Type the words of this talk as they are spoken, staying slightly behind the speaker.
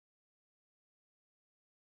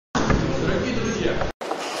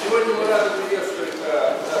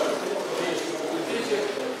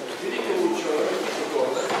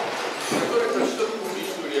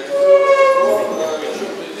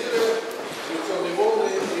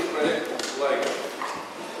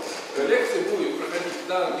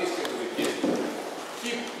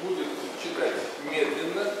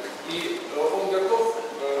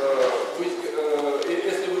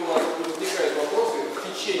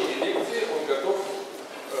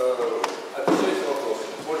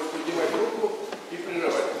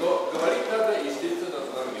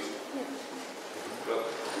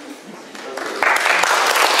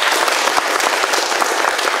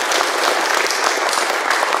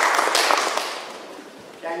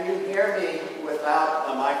hear me without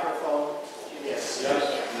a microphone? Yes.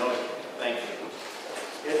 No, thank you.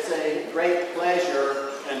 It's a great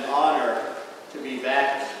pleasure and honor to be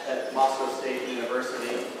back at Moscow State University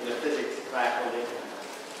in the physics faculty.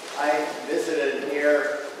 I visited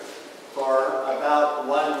here for about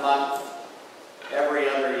 1 month every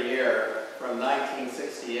other year from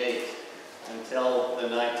 1968 until the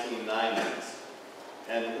 1990s.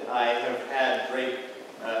 And I have had great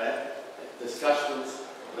discussions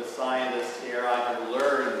with scientists here. I have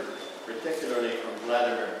learned, particularly from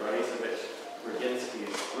Vladimir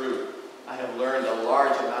Brzezinski's group, I have learned a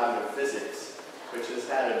large amount of physics, which has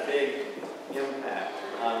had a big impact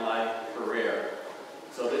on my career.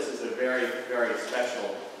 So this is a very, very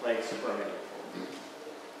special place for me.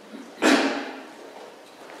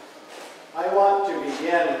 I want to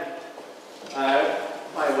begin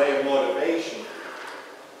by way of motivation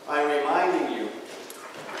by reminding you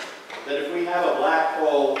that if we have a black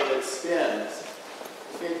hole that spins,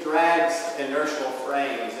 it drags inertial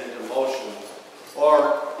frames into motion,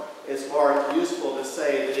 or it's more useful to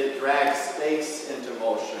say that it drags space into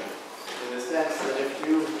motion, in the sense that if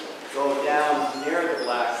you go down near the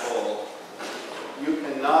black hole, you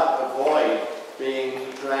cannot avoid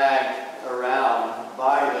being dragged around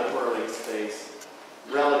by the whirling space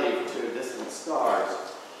relative to distant stars.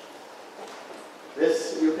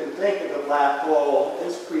 This, you can think of the black hole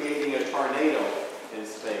as creating a tornado in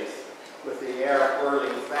space, with the air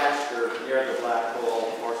whirling faster near the black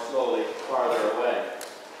hole, more slowly farther away.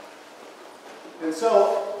 And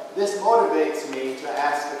so this motivates me to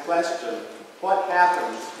ask the question, what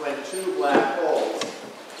happens when two black holes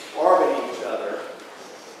orbit each other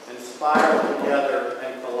and spiral together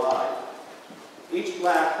and collide? Each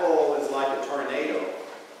black hole is like a tornado,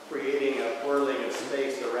 creating a whirling of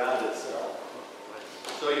space around itself.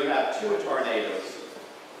 So you have two tornadoes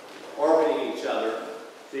orbiting each other.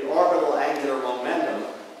 The orbital angular momentum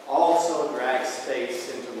also drags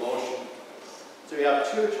space into motion. So you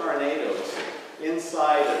have two tornadoes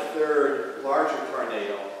inside a third larger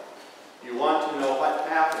tornado. You want to know what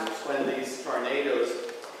happens when these tornadoes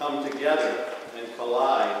come together and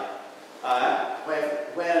collide,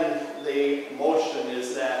 when the motion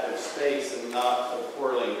is that of space and not of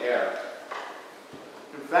whirling air.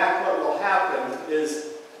 In fact, what will happen is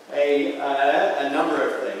a number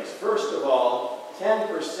of things. First of all,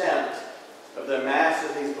 10% of the mass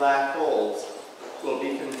of these black holes will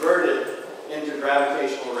be converted into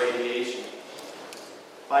gravitational radiation.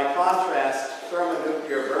 By contrast,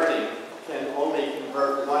 thermonuclear burning can only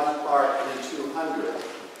convert 1 part in 200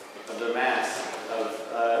 of the mass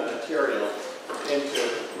of material into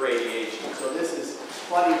radiation. So this is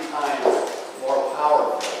 20 times more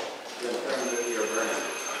powerful than thermonuclear burning.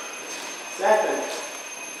 Second,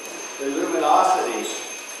 the luminosity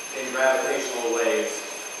in gravitational waves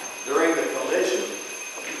during the collision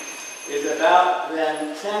is about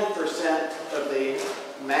then 10% of the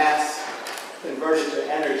mass converted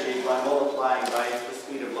to energy by multiplying by the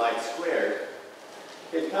speed of light squared.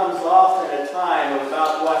 It comes off in a time of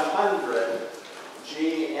about 100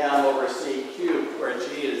 gm over c cubed, where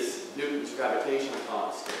g is Newton's gravitation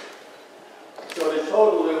constant. So the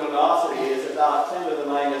total luminosity is about 10 to the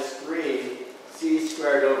minus 3 c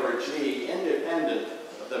squared over g, independent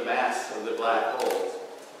of the mass of the black holes.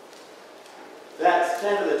 That's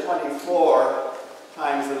 10 to the 24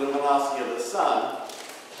 times the luminosity of the sun.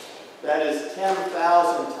 That is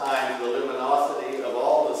 10,000 times the luminosity of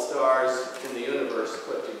all the stars in the universe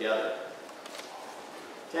put together.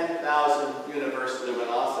 10,000 universe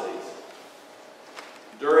luminosities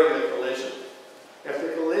during the collision. If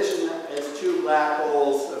the collision is two black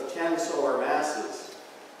holes of 10 solar masses,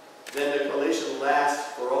 then the collision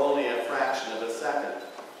lasts for only a fraction of a second.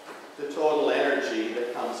 The total energy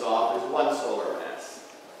that comes off is 1 solar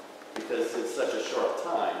mass, because it's such a short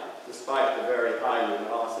time, despite the very high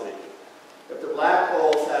luminosity. If the black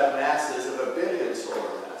holes have masses of 1 billion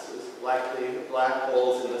solar masses, like the black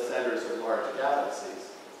holes in the centers of large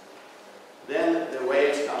galaxies, then the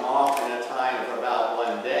waves come off in a time of about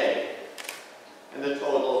 1 day, and the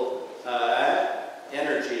total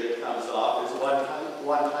energy that comes off is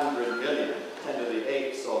 100 million, 10 to the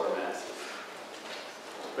 8 solar masses.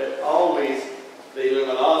 But always the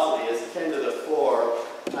luminosity is 10 to the 4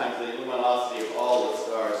 times the luminosity of all the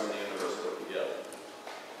stars in the universe put together.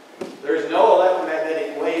 There is no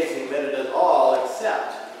electromagnetic waves emitted at all,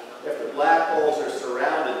 except if the black holes are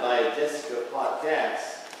surrounded by a disk of hot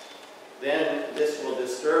gas. Then this will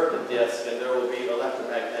disturb the disk, and there will be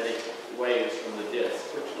electromagnetic waves from the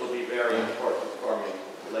disk, which will be very important for me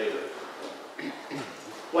later.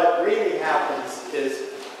 What really happens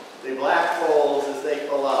is the black holes, as they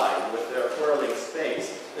collide with their whirling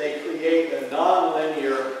space, they create a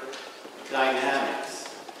nonlinear dynamics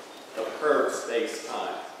of curved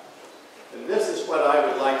space-time. And this is what I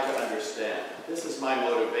would like to understand. This is my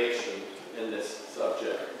motivation in this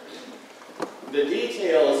subject. The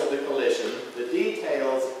details of the collision, the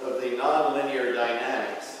details of the nonlinear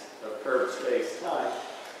dynamics of curved space-time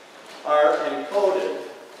are encoded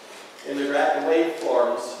in the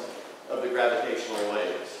waveforms of the gravitational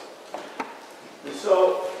waves. And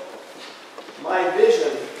so, my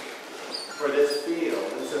vision for this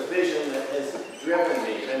field is a vision that has driven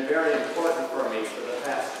me, been very important for me for the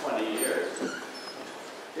past 20 years,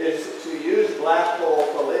 is to use black hole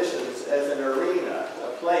collisions as an arena, a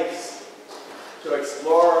place to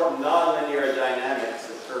explore nonlinear dynamics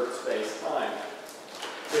of curved space-time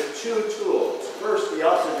with two tools. First, the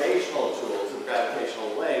observational tools of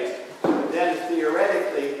gravitational waves, but then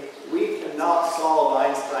theoretically, we cannot solve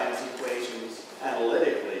Einstein's equations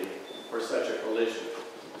analytically for such a collision.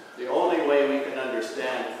 The only way we can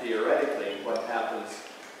understand theoretically what happens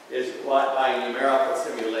is by numerical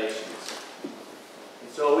simulations.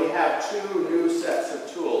 And so we have two new sets of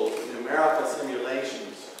tools, numerical simulations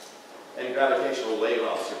and gravitational wave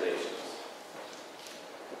observations.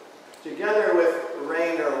 Together with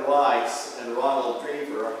Rainer Weiss and Ronald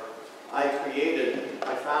Drever, I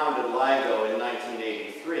founded LIGO in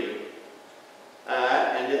 1983,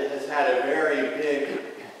 and it has had a very big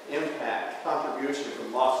impact, contribution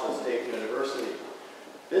from Moscow State University.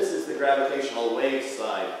 This is the gravitational wave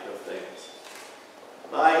side of things.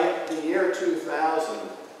 By the year 2000,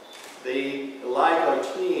 the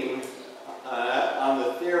LIGO team on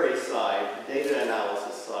the theory side, data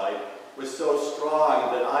analysis side, was so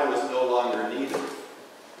strong that I was no longer needed.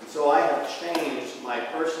 And so I have changed my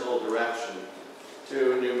personal direction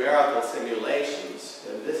to numerical simulations,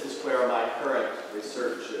 and this is where my current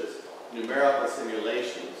research is, numerical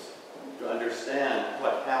simulations, to understand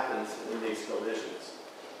what happens in these collisions.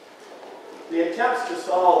 The attempts to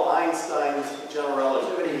solve Einstein's general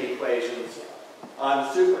relativity equations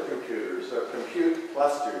on supercomputers, or compute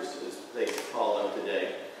clusters as they call them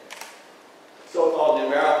today, so-called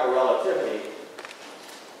numerical relativity,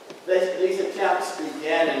 these attempts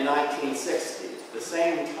began in 1960, the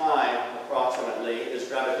same time approximately as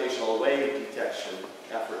gravitational wave detection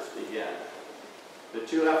efforts began. The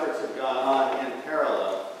two efforts have gone on in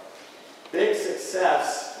parallel. Big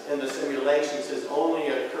success in the simulations has only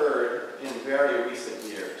occurred in very recent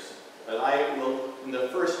years. And I will, in the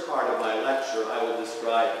first part of my lecture, I will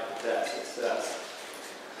describe that success.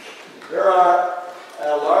 There are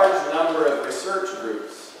a large number of research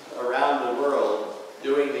groups around the world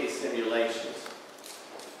doing these simulations.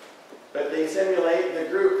 But they simulate the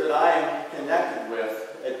group that I am connected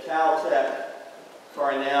with at Caltech,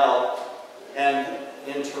 Cornell, and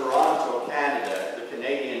in Toronto, Canada, the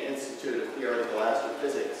Canadian Institute of Theoretical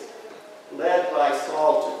Astrophysics, led by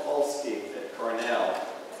Saul Tucholsky at Cornell,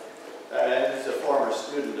 who's a former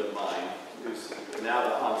student of mine, who's now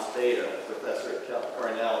the Hans Bethe professor at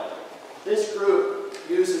Cornell. This group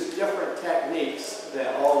uses different techniques than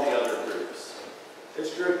all the other groups.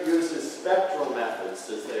 This group uses spectral methods,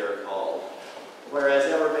 as they are called, whereas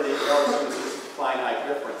everybody else uses finite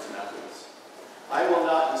difference methods. I will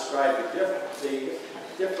not describe the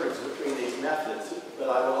difference between these methods, but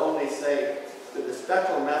I will only say that the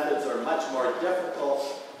spectral methods are much more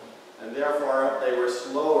difficult, and therefore they were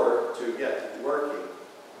slower to get working.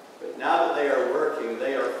 But now that they are working,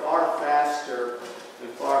 they are far faster and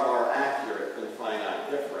far more accurate than finite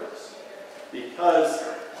difference. Because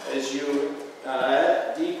as you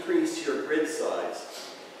decrease your grid size,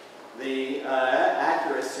 the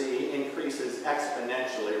accuracy increases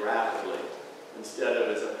exponentially rapidly instead of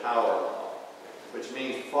as a power law, which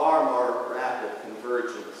means far more rapid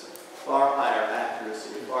convergence, far higher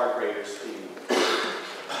accuracy, far greater speed.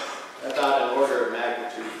 About an order of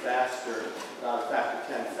magnitude faster, about a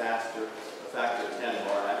factor 10 faster, a factor 10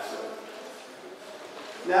 more accurate.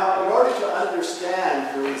 Now, in order to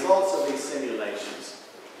understand the results of these simulations,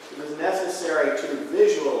 it was necessary to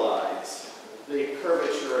visualize the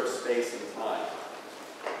curvature of space and time.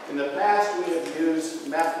 In the past, we have used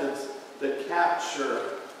methods that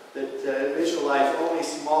visualize only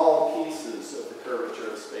small pieces of the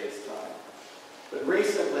curvature of space-time. But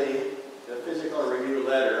recently, the Physical Review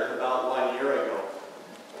letter, about 1 year ago,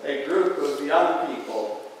 a group of young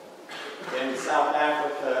people in South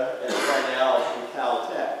Africa and Cornell and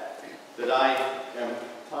Caltech that I am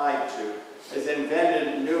tied to has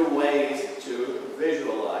invented new ways to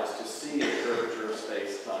visualize, to see the curvature of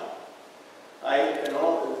space-time.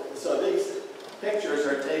 So these pictures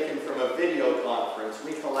are taken from a video conference.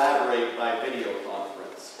 We collaborate by video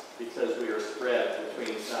conference because we are spread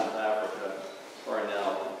between South Africa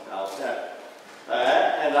Cornell, and Caltech.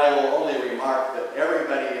 And I will only remark that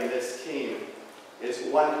everybody in this team is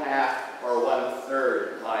 1/2 or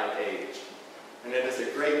 1/3 my age. And it is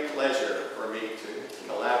a great pleasure for me to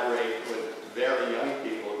collaborate with very young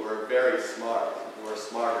people who are very smart, who are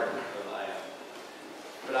smarter than I am.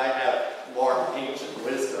 But I have more ancient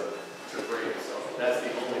wisdom to bring, so that's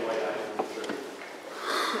the only way I can contribute.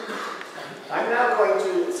 I'm now going to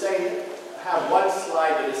have one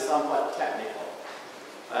slide that is somewhat technical.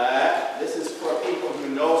 This is for people who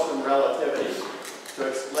know some relativity to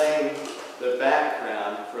explain the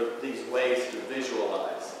background for these ways to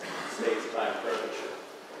visualize space-time curvature.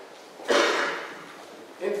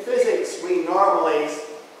 In physics, we normally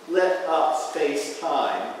split up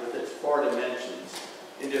space-time with its 4 dimensions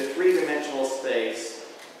into 3-dimensional space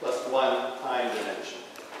plus 1 time dimension.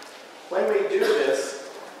 When we do this,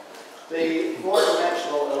 the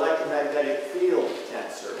 4-dimensional electromagnetic field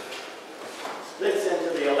tensor splits into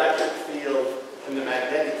the electric field and the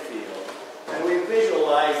magnetic field, and we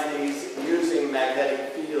visualize these using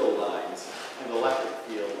magnetic field lines and electric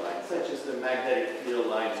field lines, such as the magnetic field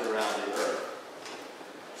lines around the Earth.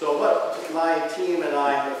 So what my team and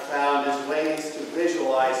I have found is ways to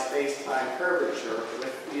visualize space-time curvature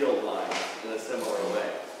with field lines in a similar way.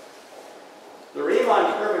 The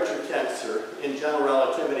Riemann curvature tensor in general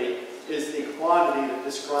relativity is the quantity that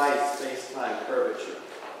describes space-time curvature.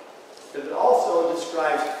 It also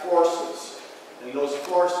describes forces, and those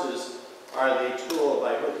forces are the tool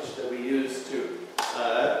by which that we use to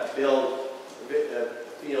build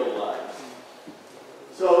field lines.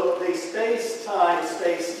 So the space-time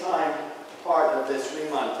part of this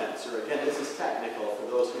Riemann tensor, again this is technical for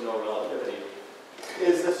those who know relativity,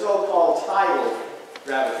 is the so-called tidal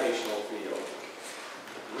gravitational field,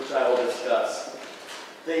 which I will discuss.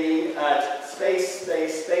 The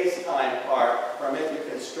space-time part, from it you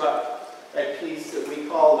construct a piece that we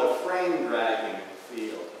call the frame dragging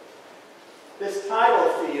field. This tidal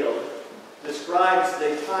field describes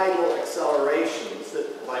the tidal accelerations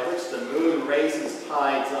by which the moon raises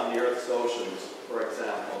tides on the Earth's oceans, for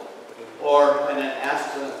example. Or when a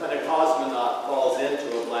cosmonaut falls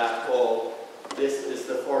into a black hole, this is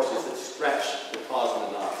the forces that stretch the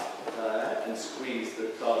cosmonaut and squeeze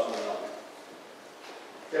the cosmonaut.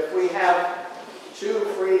 If we have 2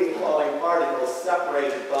 free falling particles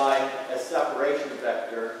separated by a separation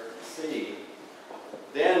vector, c,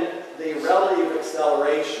 then the relative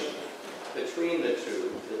acceleration between the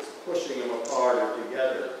two, that's pushing them apart or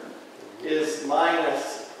together, is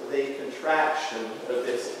minus the contraction of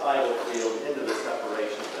this tidal field into the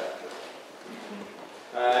separation vector.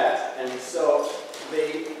 And so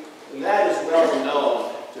that is well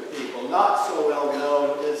known to people. Not so well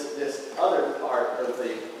known is this other part of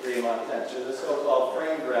the Riemann tensor, the so-called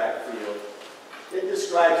frame drag field. It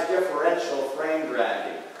describes differential frame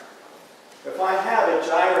dragging. If I have a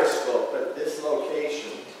gyroscope at this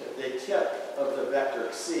location, at the tip of the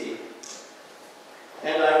vector c,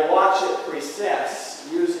 and I watch it precess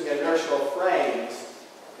using inertial frames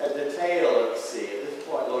at the tail of c, at this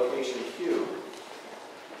point location q,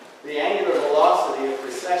 the angular velocity of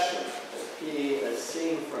precession, p as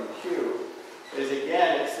seen from q, is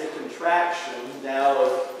again, it's the contraction now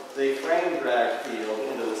of the frame drag field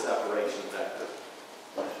into the separation vector.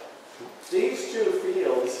 These 2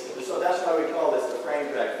 fields, so that's why we call this the frame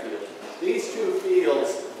drag field. These 2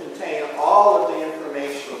 fields contain all of the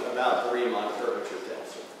information about the Riemann curvature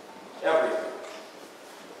tensor. Everything.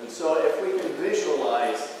 And so if we can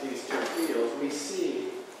visualize these 2 fields, we see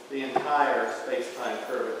the entire space-time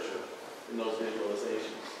curvature in those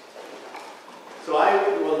visualizations. So I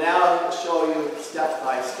will now show you step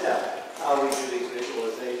by step how we do these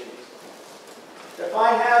visualizations. If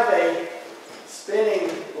I have a spinning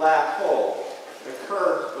black hole, a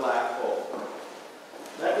curved black hole,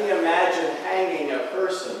 let me imagine hanging a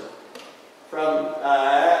person from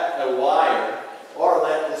a wire, or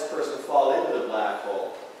let this person fall into the black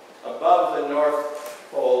hole above the North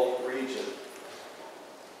Pole region.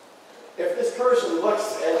 If this person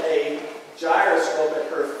looks at a gyroscope at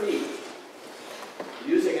her feet,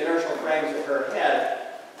 using inertial frames at her head,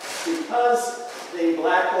 because the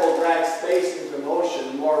black hole drags space into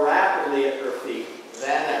motion more rapidly at her feet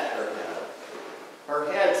than at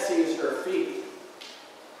her head sees her feet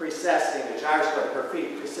precessing, the gyroscope at her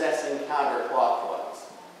feet precessing counterclockwise.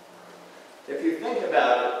 If you think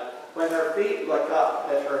about it, when her feet look up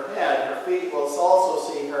at her feet will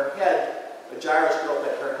also see her head, the gyroscope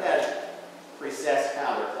at her head, precess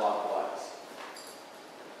counterclockwise.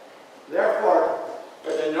 Therefore,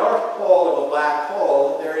 at the north pole of a black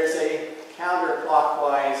hole, there is a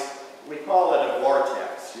counterclockwise, we call it a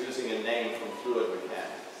vortex, using a name from fluid mechanics.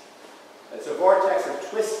 It's a vortex of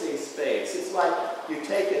twisting space. It's like you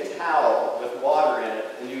take a towel with water in it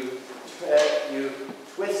and you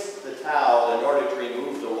twist the towel in order to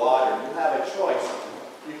remove the water. You have a choice.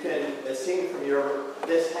 You can, as seen from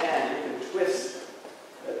this hand, you can twist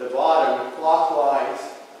at the bottom clockwise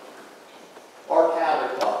or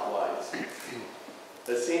counterclockwise.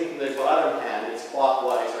 As seen from the bottom hand, it's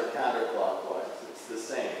clockwise or counterclockwise. It's the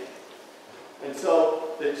same. And so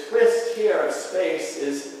the twist here of space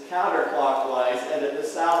is counterclockwise, and at the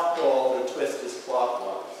South Pole, the twist is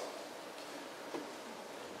clockwise.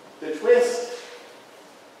 The twist,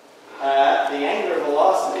 the angular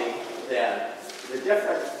velocity then, the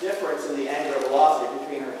difference in the angular velocity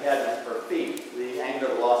between her head and her feet, the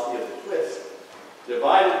angular velocity of the twist,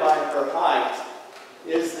 divided by her height,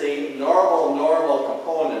 is the normal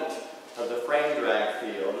component of the frame drag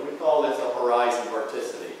field. And we call this a horizon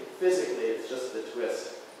vorticity. Physically, it's just the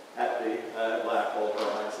twist at the black hole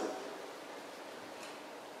horizon.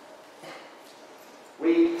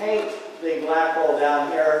 We paint the black hole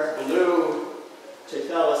down here blue to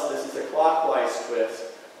tell us this is a clockwise twist,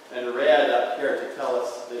 and red up here to tell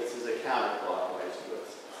us this is a counterclockwise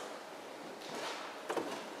twist.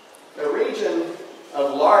 The region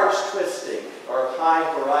of large twisting, or high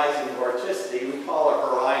horizon vorticity, we call a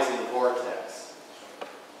horizon vortex.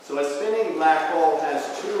 So a spinning black hole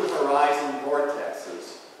has two horizon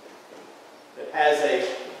vortexes. It has a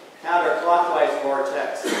counterclockwise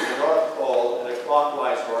vortex at the North Pole and a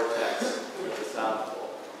clockwise vortex at the South Pole.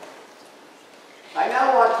 I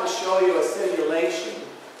now want to show you a simulation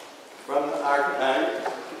from our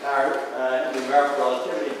numerical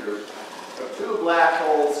relativity group of two black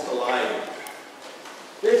holes colliding.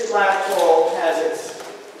 This black hole has its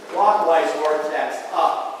clockwise vortex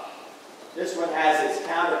up. This one has its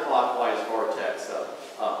counterclockwise vortex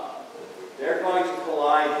up. They're going to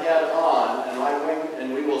collide head-on,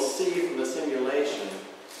 and we will see from the simulation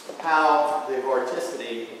how the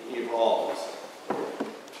vorticity evolves.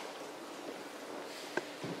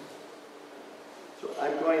 So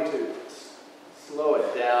I'm going to slow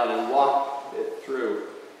it down and walk it through.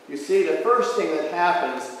 You see, the first thing that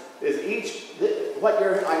happens is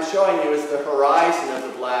I'm showing you is the horizon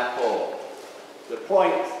of the black hole. The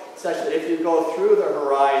point such that if you go through the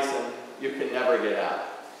horizon, you can never get out.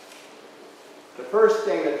 The first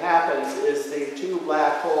thing that happens is the two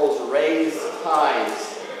black holes raise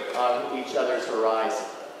tides on each other's horizon.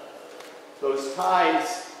 Those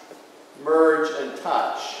tides merge and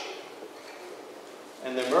touch,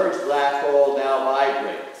 and the merged black hole now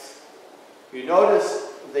vibrates. You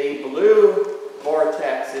notice the blue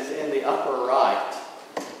vortex is in the upper right.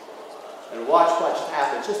 And watch what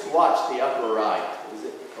happens. Just watch the upper right as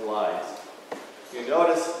it collides. You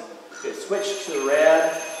notice it switched to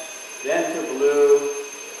red, then to blue,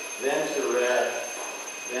 then to red,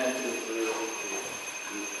 then to blue.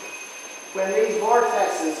 When these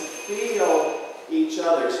vortexes feel each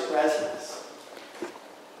other's presence,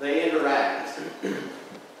 they interact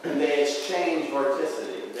and they exchange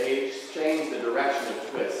vorticity. They exchange the direction of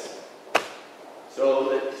twist. So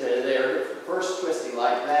that they're first twisting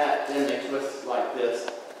like that, then they twist like this,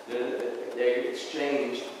 then they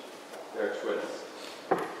exchange their twists.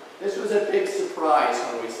 This was a big surprise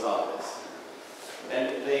when we saw this.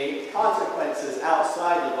 And the consequences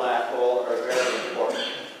outside the black hole are very important.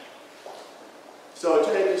 So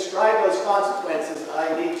to describe those consequences,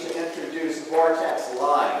 I need to introduce vortex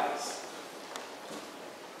lines.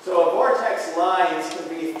 So vortex lines can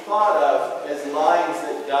be thought of as lines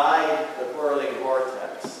that guide the whirling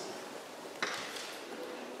vortex.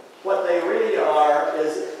 What they really are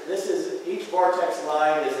is, each vortex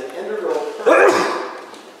line is an integral curve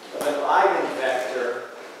of an eigenvector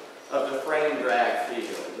of the frame drag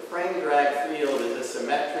field. The frame drag field is a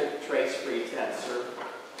symmetric trace-free tensor.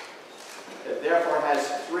 It therefore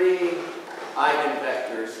has three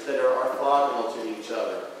eigenvectors that are orthogonal to each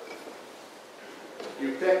other.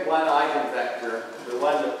 You pick one eigenvector, the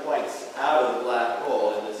one that points out of the black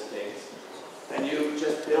hole in this case, and you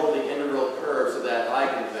just build the integral curves of that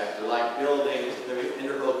eigenvector, like building the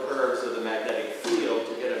integral curves of the magnetic field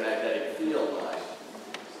to get a magnetic field line.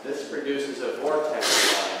 This produces a vortex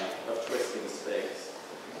line of twisting space.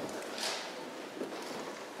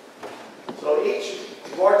 So each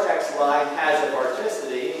vortex line has a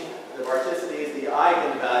vorticity. The vorticity is the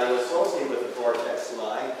eigenvalue associated with the vortex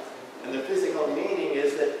line. And the physical meaning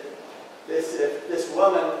is that if this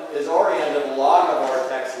woman is oriented along a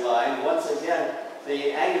vortex line, once again,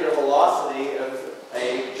 the angular velocity of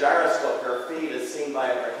a gyroscope, her feet, as seen by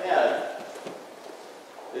her head,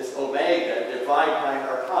 this omega divided by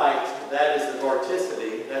her height, that is the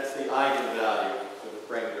vorticity, that's the eigenvalue of the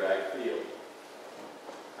frame drag field.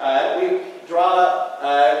 We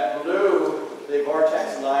draw blue, the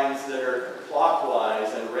vortex lines that are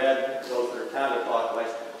clockwise, and red, those that are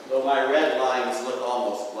counterclockwise, though my red lines look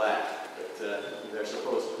almost black, but they're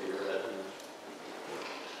supposed to be red.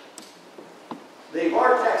 The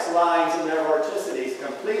vortex lines and their vorticities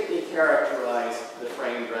completely characterize the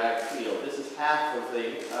frame drag field. This is half of the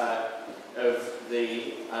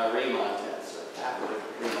Riemann tensor, half of the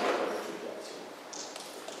Riemann tensor.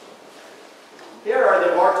 Here are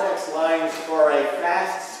the vortex lines for a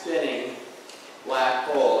fast-spinning black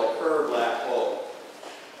hole, a curved black hole.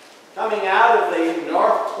 Coming out of the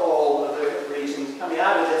north pole of the region, coming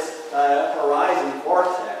out of this horizon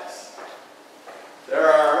vortex,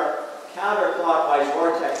 there are counterclockwise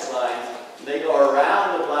vortex lines. They go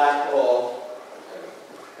around the black hole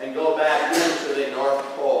and go back into the north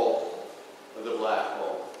pole of the black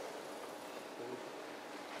hole.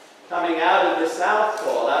 Coming out of the south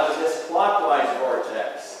pole, out of this clockwise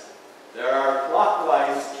vortex, there are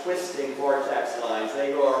clockwise twisting vortex lines.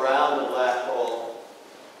 They go around the black hole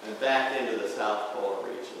and back into the south pole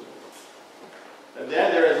region. And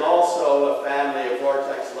then there is also a family of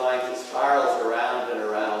vortex lines that spirals around and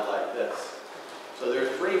around like this. So there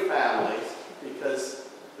are three families because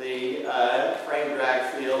the frame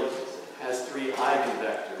drag field has three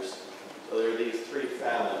eigenvectors. So there are these three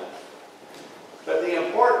families. But the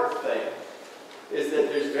important thing is that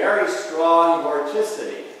there's very strong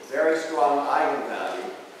vorticity, very strong eigenvalue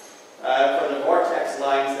for the vortex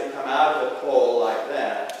lines that come out of the pole like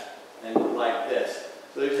that and like this.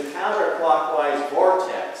 So there's a counterclockwise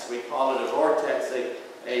vortex. We call it a vortex,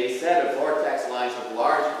 a set of vortex lines with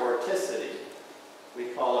large vorticity. We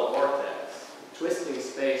call it vortex. Twisting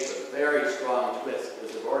space with very strong twist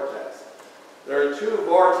is a vortex. There are two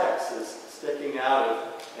vortexes sticking out of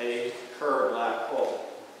a curved black hole,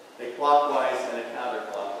 a clockwise and a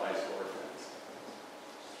counterclockwise vortex.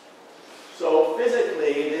 So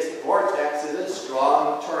physically, this vortex is a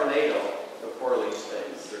strong tornado of whirling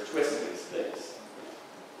space, or twisting space.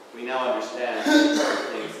 We now understand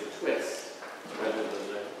things that twist rather than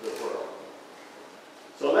the whirl.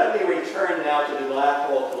 So let me return now to the black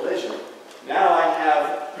hole collision. Now I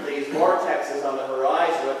have these vortexes on the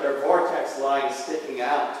horizon with their vortex lines sticking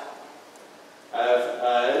out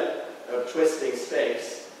of twisting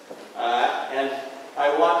space. And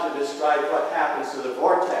I want to describe what happens to the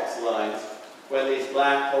vortex lines when these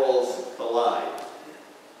black holes collide.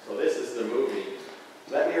 So this is the movie.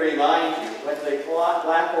 Let me remind you, when the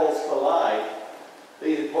black holes collide,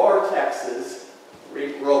 these vortexes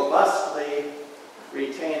robustly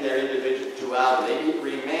retain their individuality. They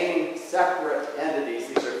remain separate entities.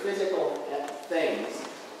 These are physical things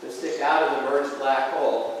that stick out of the merged black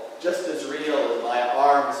hole, just as real as my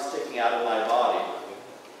arms sticking out of my body.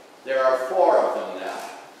 There are four of them now.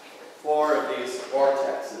 Four of these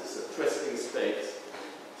vortexes of twisting space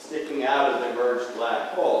sticking out of the merged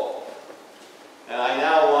black hole. And I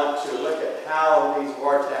now want to look at how these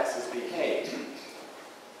vortexes behave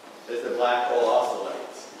as the black hole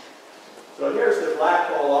oscillates. So here's the black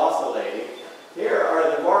hole oscillating. Here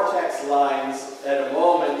are the vortex lines at a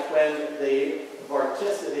moment when the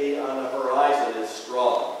vorticity on the horizon is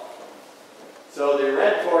strong. So the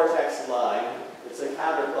red vortex line, it's a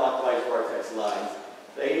counterclockwise vortex line.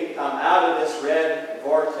 They come out of this red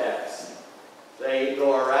vortex. They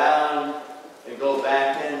go around and go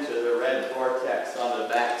back into the red vortex on the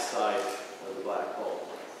back side of the black hole.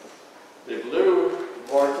 The blue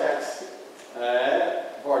vortex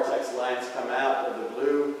lines come out of the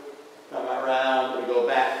blue, come around and go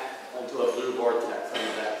back into a blue vortex on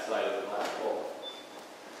the back side of the black hole.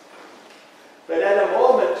 But at a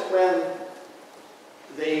moment when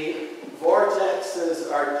the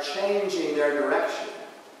vortexes are changing their direction,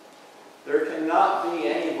 there cannot be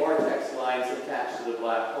any vortex lines attached to the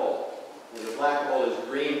black hole. And the black hole is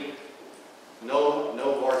green, no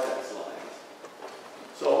vortex lines.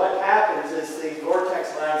 So what happens is these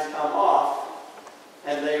vortex lines come off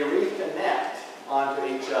and they reconnect onto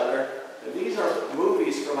each other. And these are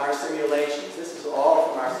movies from our simulations. This is all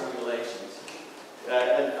from our simulations.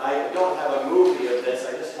 And I don't have a movie of this,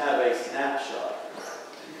 I just have a snapshot.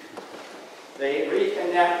 They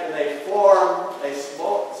reconnect and they form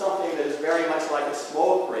something that is very much like a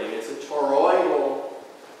smoke ring. It's a toroidal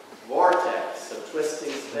vortex of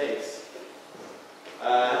twisting space.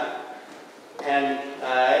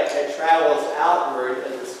 It travels outward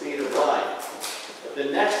at the speed of light. At the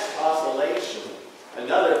next oscillation,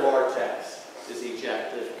 another vortex is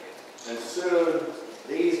ejected, and soon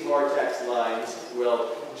these vortex lines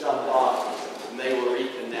will jump off and they will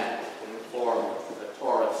reconnect and form a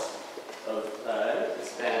torus of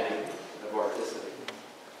expanding the vorticity.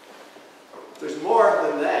 There's more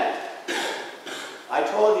than that. I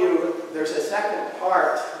told you there's a second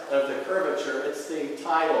part of the curvature. It's the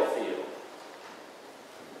tidal field.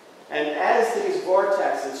 And as these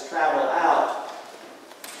vortexes travel out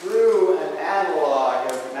through an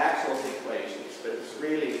analog of Maxwell's equations, but it's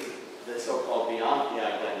really the so-called Bianchi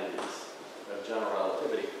identities of general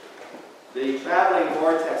relativity, the traveling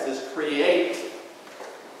vortexes create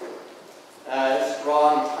a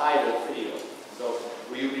strong tidal field. So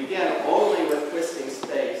we begin only with twisting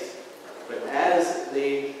space, but as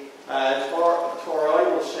the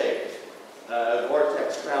toroidal-shaped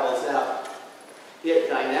vortex travels out, it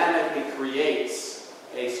dynamically creates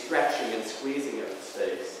a stretching and squeezing of the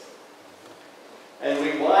space. And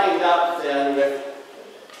we wind up then with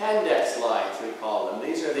Tendex lines, we call them.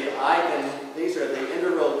 These are the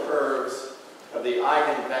integral curves of the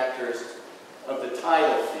eigenvectors of the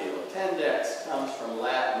tidal field. Tendex comes from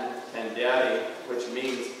Latin tendere, which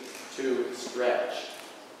means to stretch.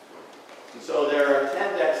 And so there are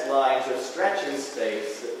Tendex lines of stretching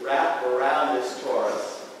space that wrap around this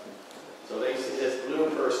torus. So they see this blue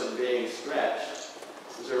person being stretched.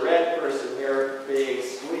 There's a red person here being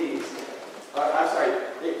squeezed. I'm sorry,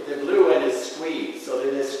 the blue one is squeezed. So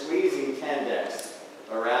there's a squeezing Tendex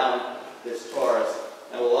around this torus.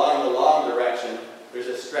 And along the long direction, there's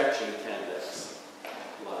a stretching Tendex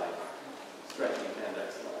line. Stretching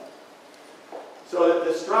Tendex line. So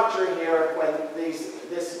the structure here, when these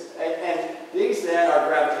then are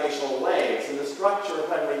gravitational waves. And the structure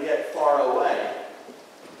when we get far away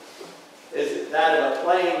is that of a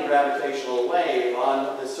plane gravitational wave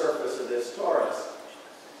on the surface of this torus,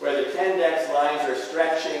 where the Tendex lines are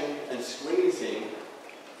stretching and squeezing,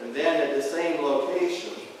 and then at the same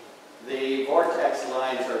location, the vortex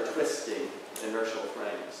lines are twisting inertial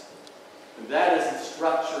frames. And that is the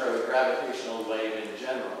structure of a gravitational wave in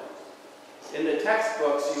general. In the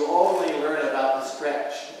textbooks, you only learn about the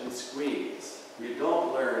stretch and squeeze. You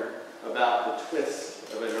don't learn about the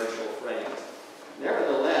twist of inertial frames.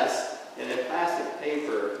 Nevertheless, in a plastic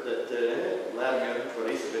paper that Vladimir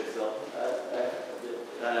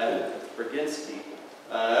Berginsky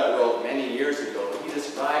wrote many years ago, he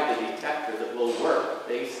described a detector that will work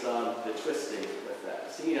based on the twisting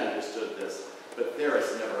effects. He understood this, but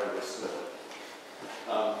theorists never understood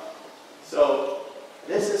it. So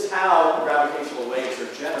this is how gravitational waves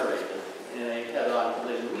are generated in a head-on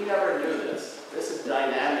collision. We never knew this. This is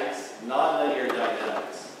dynamics, nonlinear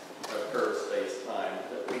dynamics of curved space-time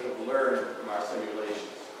that we have learned from our simulations.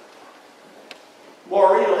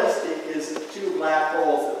 More realistic is two black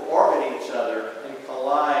holes that orbit each other and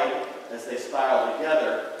collide as they spiral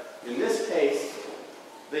together. In this case,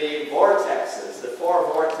 the vortexes, the four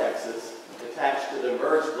vortexes attached to the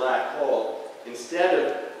merged black hole, instead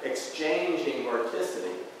of exchanging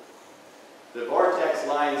vorticity, the vortex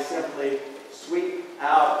lines simply sweep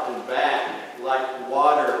out and back like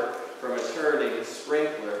water from a turning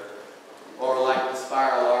sprinkler, or like the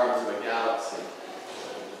spiral arms of a galaxy.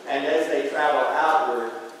 And as they travel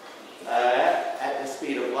outward at the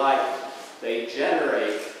speed of light, they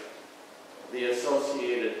generate the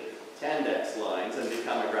associated Tendex lines and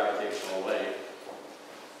become a gravitational wave.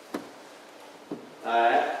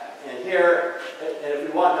 And here, and if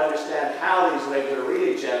we want to understand how these waves are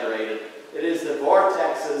really generated, it is the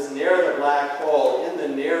vortexes near the black hole in the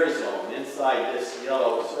near zone, inside this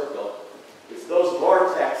yellow circle. It's those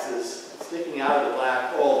vortexes sticking out of the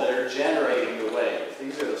black hole that are generating the waves.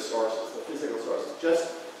 These are the sources, the physical sources.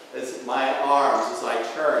 Just as my arms, as I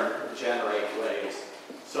turn, generate waves,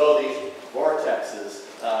 so these vortexes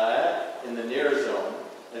in the near zone,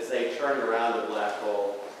 as they turn around the black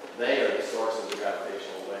hole, they are the source of the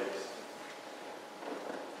gravitational waves.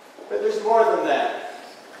 But there's more than that.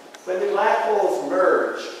 When the black holes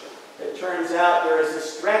merge, it turns out there is a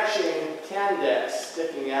stretching Tendex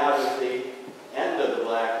sticking out of the end of the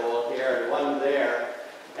black hole here and one there,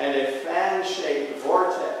 and a fan-shaped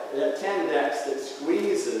vortex, Tendex that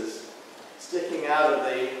squeezes sticking out of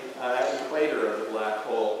the equator of the black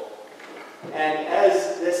hole. And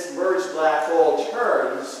as this merged black hole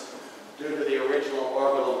turns, due to the original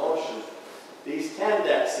orbital motion, these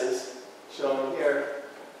Tendexes, shown here,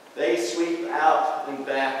 they sweep out and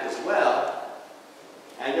back as well.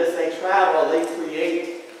 And as they travel, they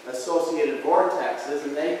create associated vortexes,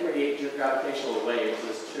 and they create gravitational waves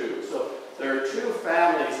as two. So there are two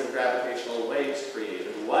families of gravitational waves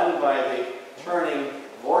created, one by the turning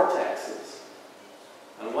vortexes,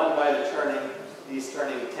 and one by the these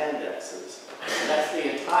turning Tendexes. And that's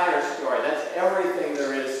the entire story. That's everything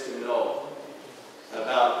there is to know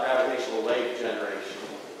about gravitational wave generation,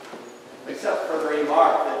 except for the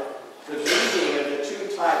remark that the beating of the two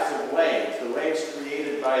types of waves, the waves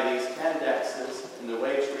created by these Tendexes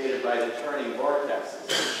turning vortexes,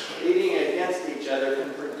 beating against each other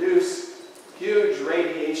can produce huge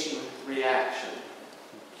radiation reaction.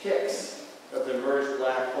 Kicks of the merged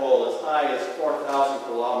black hole as high as 4,000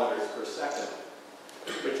 kilometers per second,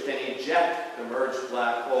 which can eject the merged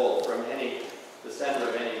black hole from the center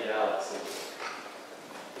of any galaxy.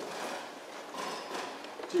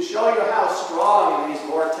 To show you how strong these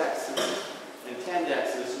vortexes and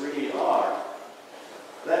tendexes really are,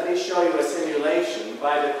 let me show you a simulation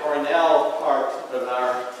by the Cornell part of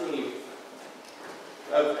our team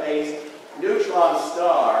of a neutron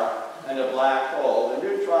star and a black hole. The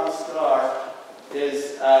neutron star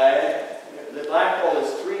is, the black hole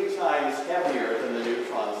is 3 times heavier than the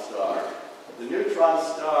neutron star. The neutron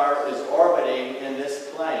star is orbiting in this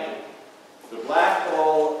plane. The black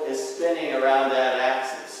hole is spinning around that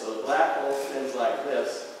axis. So the black hole spins like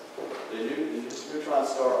this. The neutron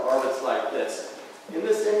star orbits like this. In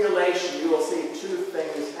the simulation, you will see 2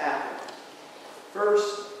 things happen.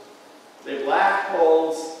 First, the black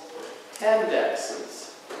hole's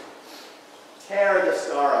tendexes tear the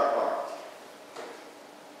star apart.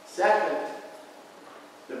 Second,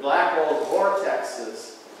 the black hole's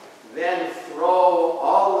vortexes then throw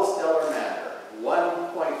all the stellar matter,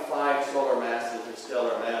 1.5 solar masses of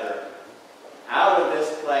stellar matter, out of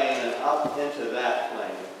this plane and up into that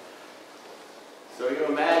plane. So you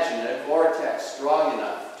imagine a vortex strong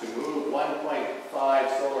enough to move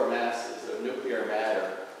 1.5 solar masses of nuclear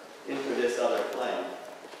matter into this other plane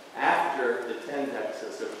after the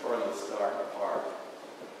tendexes have torn the star apart.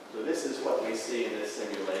 So this is what we see in this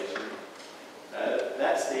simulation.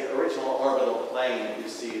 That's the original orbital plane that you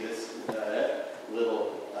see, this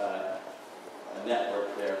little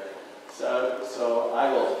network there. So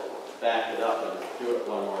I will back it up and do it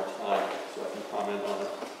one more time so I can comment on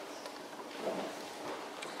it.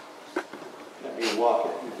 Let me walk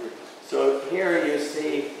it through. So here you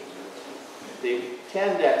see the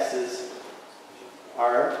tendexes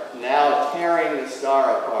are now tearing the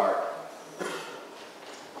star apart.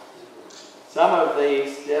 Some of the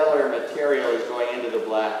stellar material is going into the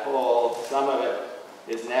black hole. Some of it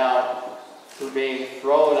is now being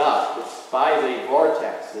thrown up. It's by the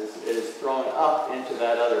vortexes. It is thrown up into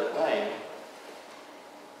that other plane.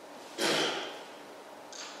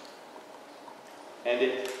 And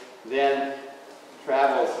it then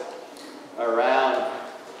travels around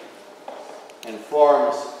and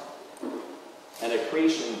forms an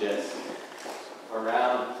accretion disk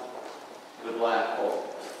around the black hole.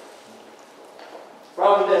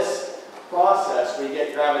 From this process, we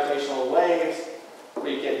get gravitational waves,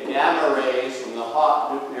 we get gamma rays from the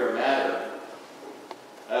hot nuclear matter,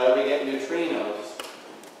 we get neutrinos,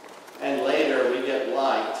 and later we get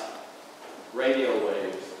light, radio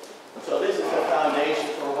waves. So this is the foundation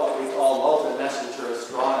for what we call multi-messenger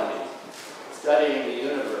astronomy, studying the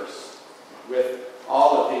universe with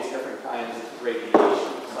all of these different kinds of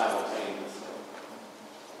radiation simultaneously.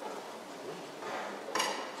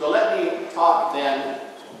 So let me talk then,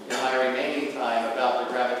 in my remaining time, about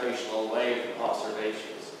the gravitational wave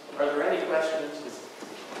observations. Are there any questions?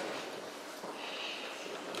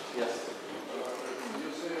 Yes?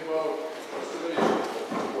 You say about oscillation of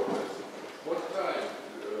vortex. What time,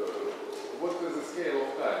 what is the scale of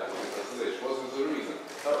time for this oscillation? What is the reason?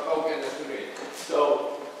 How can you estimate?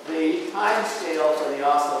 So the time scale for the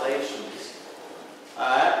oscillations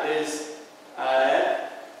is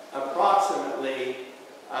approximately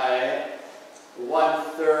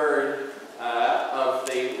 1/3 of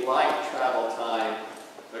the light travel time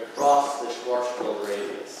across the Schwarzschild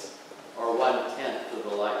radius, or 1/10 of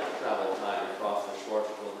the light travel time across the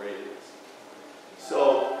Schwarzschild radius.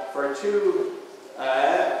 So for 2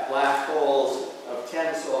 black holes of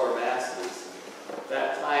 10 solar masses,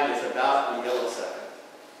 that time is about a millisecond.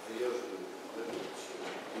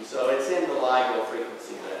 And so it's in the LIGO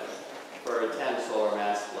frequency then for a 10 solar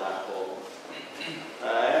mass black hole.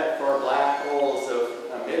 For black holes of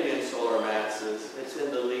 1,000,000 solar masses, it's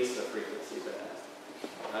in the LISA frequency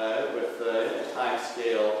band, with a time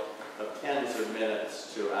scale of tens of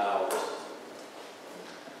minutes to hours.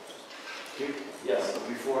 Yes?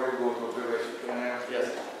 Before you go to observation, can I ask? Yes.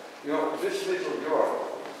 You know, this little girl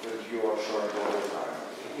that you are showing all the time,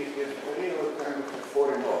 it is a real kind of a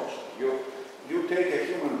foreign object. You take a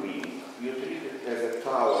human being, you treat it as a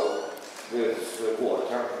towel with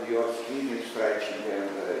water, you're squeezing, stretching, and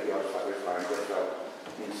you're satisfying yourself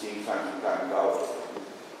in seeing something coming out of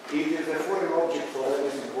it. It is a foreign object for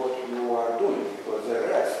everything what you are doing, because the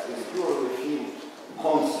rest is purely field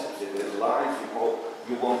concepts. It is lines,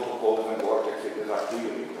 you want to call them vortex, it is up to you,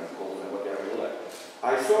 you can call them whatever you like.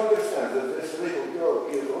 I so understand that this little girl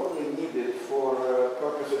is only needed for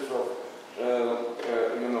purposes of,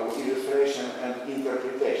 illustration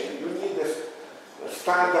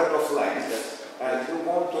standard of length, and you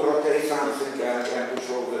want to rotate something and to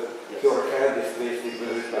show that your head is twisted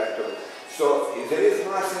with respect to it. So there is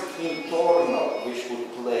nothing internal which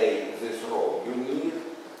would play this role. You need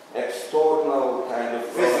external kind of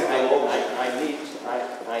physical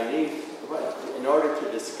I need, in order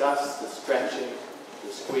to discuss the stretching,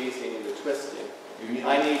 the squeezing, and the twisting,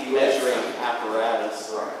 I need measuring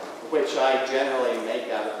apparatus, which I generally make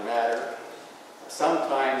out of matter.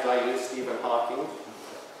 Sometimes I use Stephen Hawking.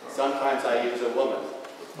 Sometimes I use a woman.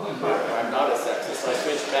 I'm not a sexist. I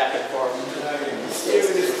switch back and forth.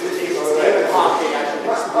 Stephen Hawking, I should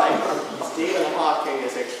explain. Stephen Hawking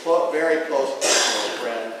is a very close personal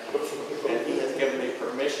friend, and he has given me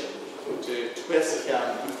permission to twist him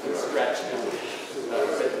and stretch him.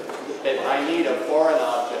 But I need a foreign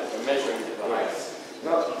object, a measuring device.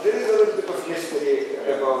 Now, there is a little bit of history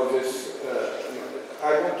about this.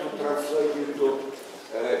 I want to translate into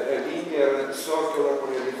a linear and circular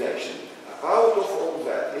polarization. Out of all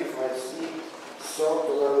that, if I see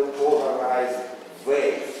circularly polarized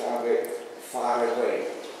waves somewhere far away,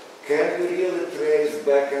 can we really trace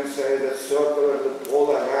back and say that circularly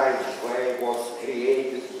polarized wave was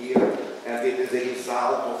created here and it is a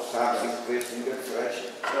result of something twisting and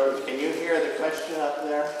stretching? So, can you hear the question up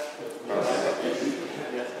there?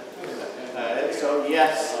 Yes. So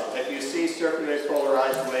yes, if you see circularly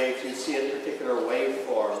polarized waves, you see a particular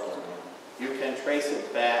waveform. You can trace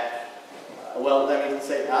it back. Well, let me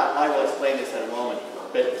say, I will explain this in a moment,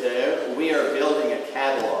 but we are building a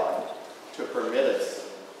catalog to permit us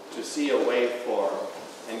to see a waveform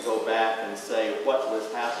and go back and say what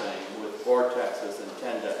was happening with vortexes and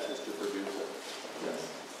tendexes to produce it. Yes.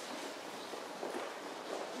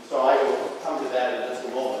 So I will come to that in just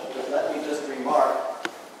a moment, but let me just remark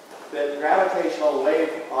that gravitational wave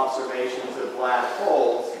observations of black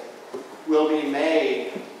holes will be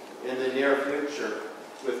made in the near future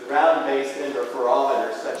with ground-based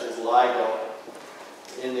interferometers such as LIGO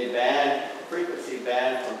in the frequency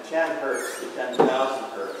band from 10 Hertz to 10,000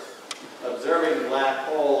 Hertz, observing black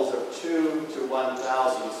holes of 2 to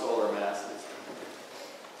 1,000 solar masses.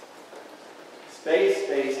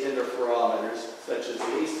 Space-based interferometers such as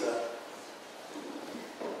LISA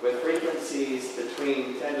with frequencies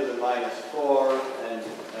between 10 to the minus 4 and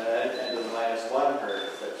 10 to the minus 1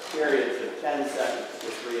 Hertz at periods of 10 seconds to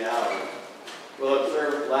 3 hours will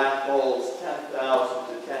observe black holes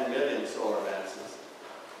 10,000 to 10 million solar masses.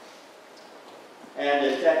 And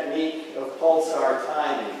a technique of pulsar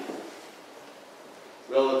timing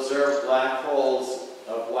will observe black holes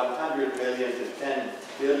of 100 million to 10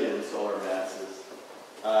 billion solar masses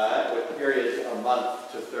with periods a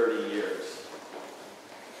month to 30 years.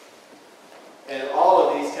 And all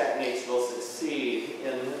of these techniques will succeed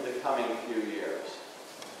in the coming few years.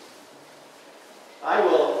 I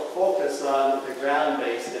will focus on the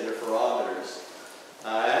ground-based interferometers,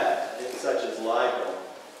 such as LIGO,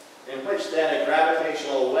 in which then a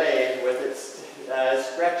gravitational wave with its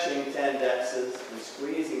stretching tendexes and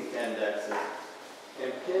squeezing tendexes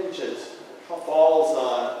impinges, falls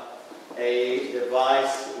on a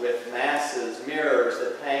device with masses, mirrors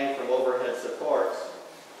that hang from overhead supports.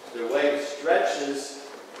 The wave stretches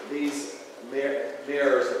these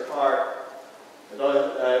mirrors apart. The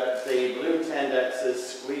blue tendexes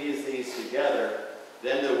squeeze these together.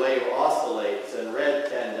 Then the wave oscillates, and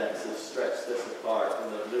red tendexes stretch this apart,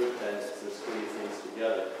 and the blue tendexes squeeze these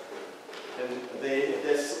together. And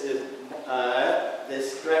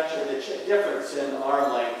this stretch, the difference in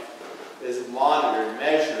arm length is monitored,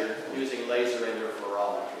 measured using laser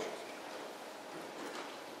interferometry.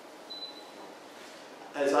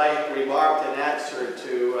 As I remarked in answer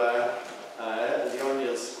to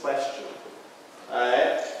Ionia's question,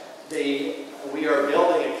 we are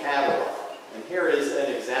building a catalog, and here is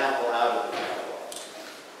an example out of the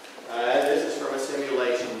catalog. This is from a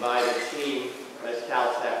simulation by the team at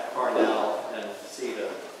Caltech, Cornell, and CETA.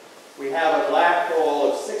 We have a black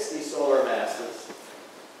hole of 60 solar masses.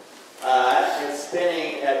 It's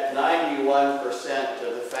spinning at 91%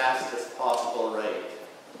 of the fastest possible rate.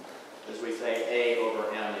 As we say, A over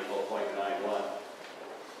m equal 0.91.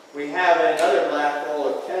 We have another black hole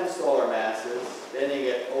of 10 solar masses spinning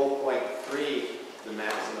at 0.3, the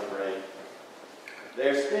maximum rate.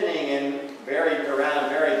 They're spinning around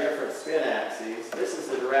very different spin axes. This is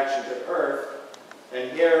the direction to Earth,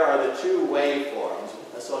 and here are the two waveforms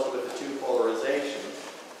associated with the two polarizations.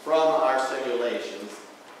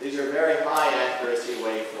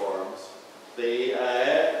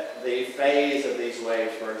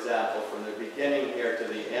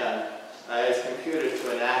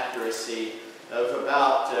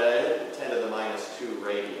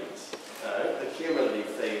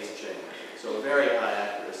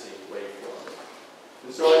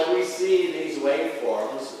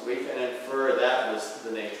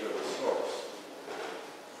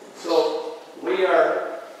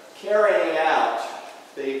 carrying out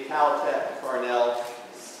the Caltech Cornell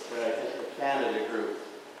Canada group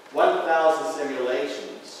 1,000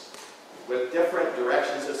 simulations with different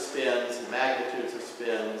directions of spins, magnitudes of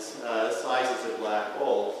spins, sizes of black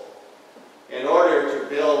holes, in order to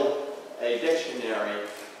build a dictionary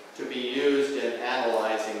to be used in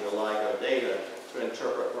analyzing the LIGO data to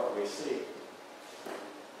interpret what we see.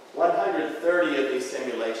 130 of these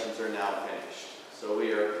simulations are now finished, so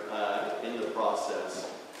we are in the process.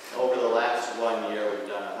 Over the last 1 year, we've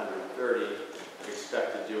done 130. We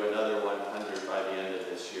expect to do another 100 by the end of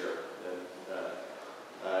this year. And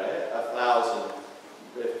 1,000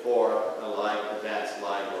 before advanced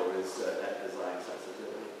LIGO is at design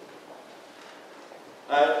sensitivity.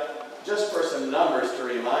 Just for some numbers to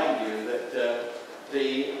remind you that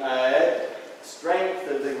the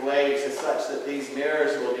strength of the waves is such that these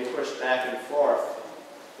mirrors will be pushed back and forth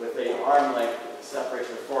with an arm length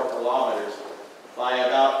separation of 4 kilometers by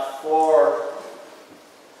about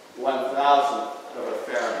 4/1,000th of a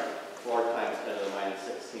Fahrenheit, 4 times 10 to the minus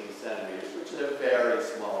 16 centimeters, which is a very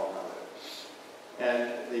small number.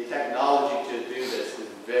 And the technology to do this is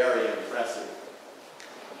very impressive.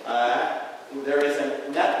 There is a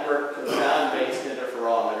network of band-based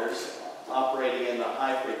interferometers operating in the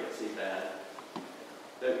high-frequency band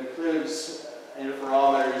that includes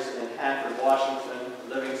interferometers in Hanford, Washington,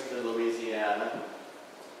 Livingston, Louisiana.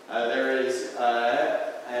 There is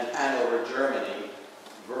in Hanover, Germany,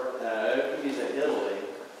 Pisa, Italy.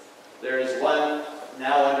 There is one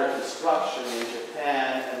now under construction in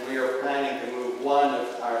Japan, and we are planning to move one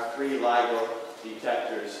of our 3 LIGO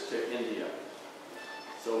detectors to India.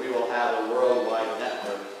 So we will have a worldwide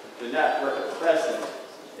network. The network at present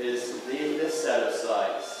is this set of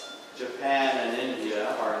sites. Japan and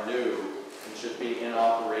India are new and should be in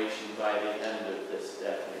operation by the end of this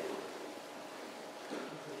decade.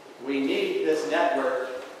 We need this network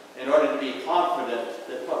in order to be confident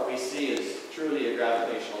that what we see is truly a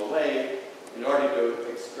gravitational wave, in order to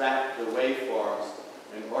extract the waveforms,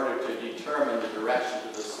 in order to determine the direction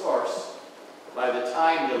of the source by the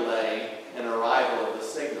time delay and arrival of the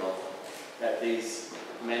signal at these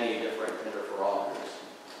many different interferometers.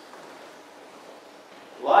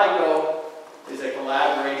 LIGO is a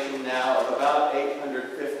collaboration now of about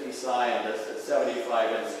 850 scientists at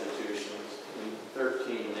 75 institutions in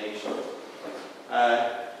 13 nations.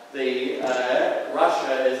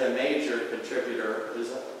 Russia is a major contributor,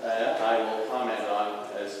 as I will comment on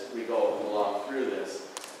as we go along through this.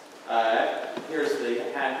 Here's the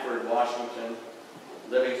Hanford, Washington,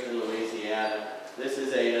 Livingston, Louisiana. This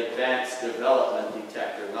is an advanced development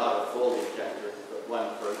detector, not a full detector, but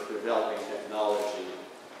one for developing technology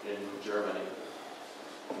in Germany.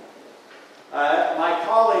 My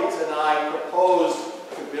colleagues and I proposed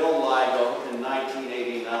to build LIGO in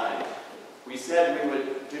 1989. We said we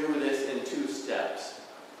would do this in 2 steps.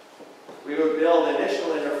 We would build initial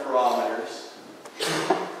interferometers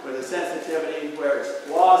with a sensitivity where it's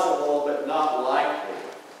plausible but not likely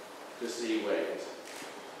to see waves.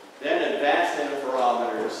 Then advanced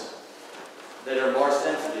interferometers that are more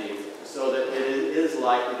sensitive so that it is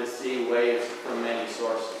likely to see waves from many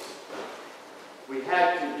sources. We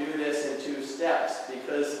had to do this in 2 steps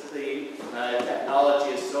because the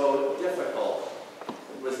technology is so difficult.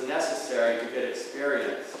 It was necessary to get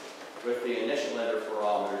experience with the initial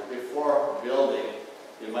interferometers before building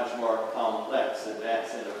the much more complex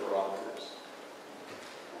advanced interferometers.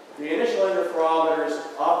 The initial interferometers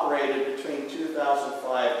operated between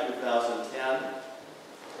 2005 and 2010.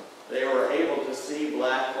 They were able to see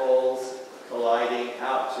black holes colliding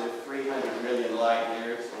out to 300 million light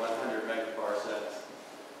years, 100 megaparsecs.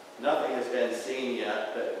 Nothing has been seen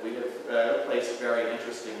yet, but we have placed very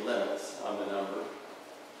interesting limits on the number.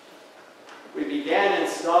 We began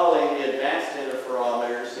installing the advanced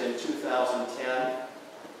interferometers in 2010,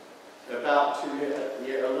 about a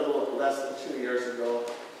little less than 2 years ago.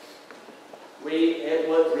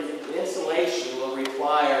 The installation will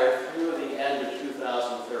require through the end of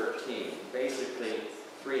 2013, basically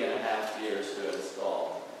 3.5 years to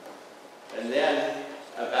install. And then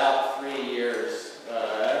about 3 years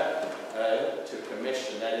to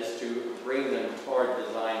commission, that is to bring them toward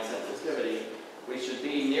design sensitivity. We should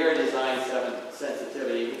be near design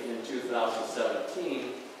sensitivity in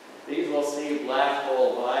 2017. These will see black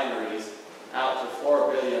hole binaries out to 4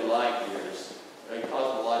 billion light years, a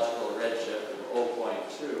cosmological redshift of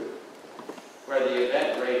 0.2, where the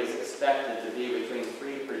event rate is expected to be between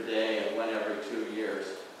 3 per day and 1 every 2 years,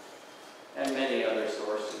 and many other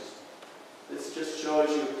sources. This just shows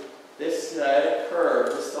you this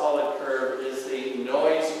curve, this solid curve, is the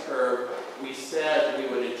noise curve we said we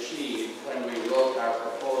would achieve when we wrote our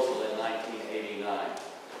proposal in 1989.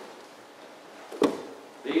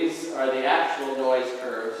 these are the actual noise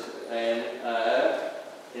curves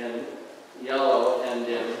in yellow and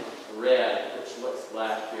in red, which looks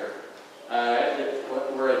black here.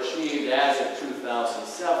 Were achieved as of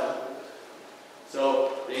 2007.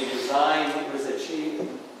 So the design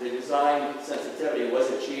sensitivity was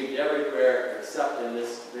achieved everywhere except in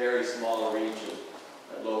this very small region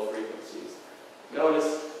at low frequencies.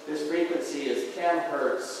 Notice this frequency is 10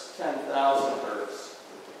 hertz, 10,000 hertz.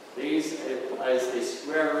 These is the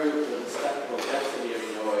square root of the spectral density of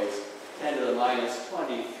noise, 10 to the minus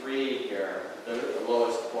 23 here, the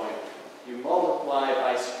lowest point. You multiply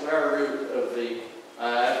by square root of the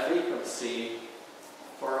frequency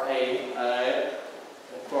for a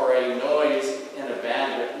noise in a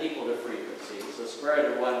bandwidth equal to frequency. So square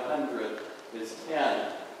root of 100 is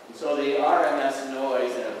 10. And so the RMS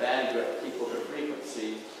noise in a bandwidth equal to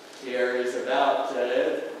frequency here is about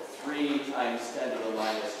 3 times 10 to the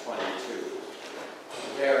minus 22.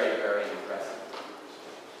 Very, very impressive.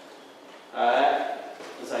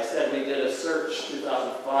 As I said, we did a search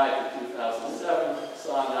 2005 to 2007,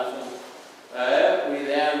 saw nothing. We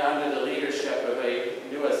then, under the leadership of a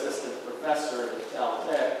new assistant professor at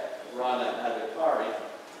Caltech, Rana Adhikari,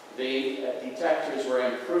 the detectors were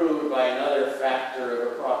improved by another factor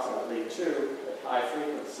of approximately 2 at high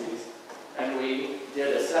frequencies, and we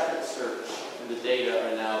did a second search, and the data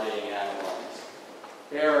are now being analyzed.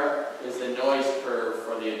 Here is the noise curve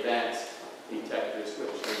for the advanced detectors,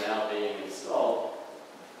 which are now being installed.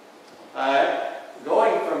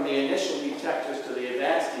 Going from the initial detectors to the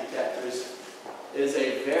advanced detectors is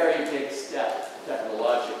a very big step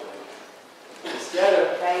technologically. Instead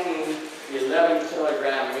of hanging the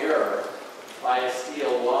 11-kilogram mirror by a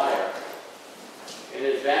steel wire, in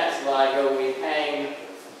advanced LIGO we hang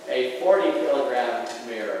a 40-kilogram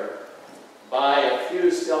mirror by a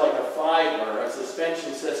fused silica fiber, a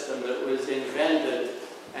suspension system that was invented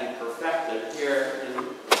and perfected here in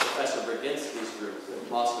Professor Brzezinski's group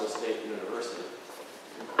at Moscow State University.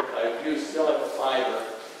 A fused silica fiber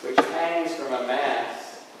which hangs from a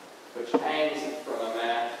mass, which hangs from a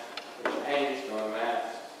mass, which hangs from a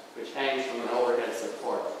mass, which hangs from an overhead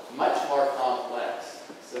support. Much more complex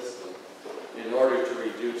system in order to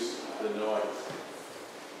reduce the noise.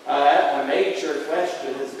 A major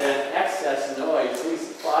question has been excess noise.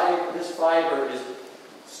 This fiber is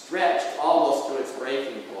stretched almost to its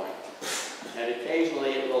breaking point, and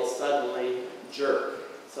occasionally it will suddenly jerk,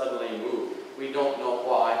 suddenly move. We don't know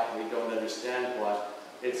why, we don't understand why.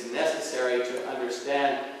 It's necessary to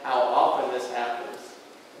understand how often this happens,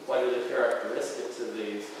 what are the characteristics of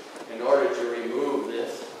these, in order to remove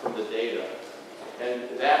this from the data.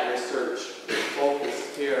 And that research is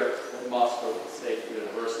focused here at Moscow State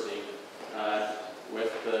University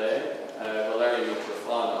with Valery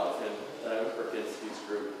Mitrofanov and Perkinsky's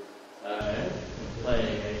group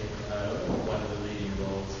playing one of the leading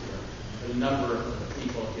roles here. A number of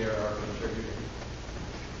people here are contributing.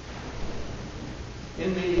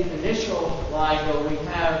 In the initial LIGO, we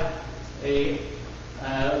have a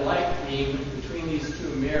light beam between these two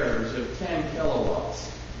mirrors of 10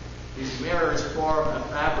 kilowatts. These mirrors form a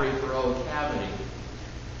Fabry-Perot cavity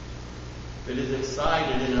that is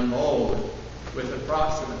excited in a mode with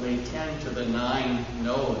approximately 10 to the 9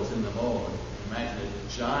 nodes in the mode. Imagine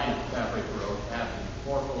a giant Fabry-Perot cavity,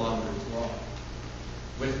 4 kilometers long,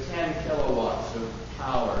 with 10 kilowatts of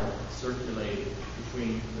power circulating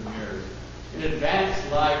between the mirrors. In advanced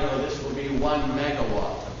LIGO, this will be 1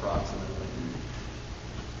 megawatt approximately.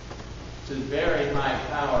 It's a very high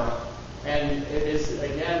power, and it is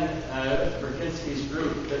again Perkinsky's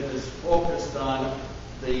group that is focused on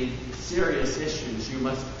the serious issues you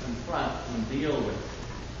must confront and deal with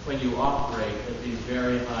when you operate at these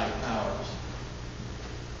very high powers.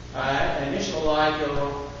 Initial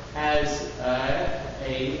LIGO has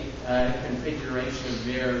a configuration of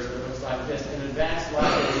mirrors that looks like this. In advanced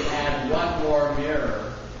LIGO, we add one more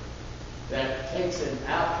mirror that takes an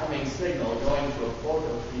outcoming signal going to a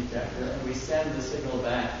photo detector, and we send the signal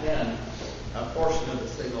back in, a portion of the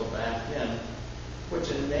signal back in, which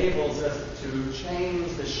enables us to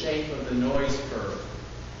change the shape of the noise curve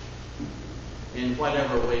in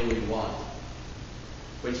whatever way we want,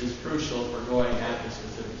 which is crucial for going after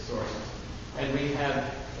specific sources. And we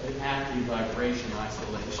have an active vibration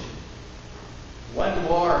isolation. One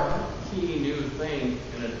more key new thing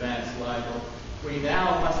in advanced LIGO, we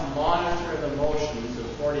now must monitor the motions of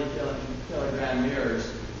 40 kilogram mirrors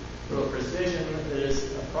to a precision that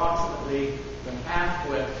is approximately the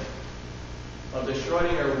half-width of the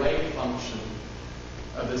Schrödinger wave function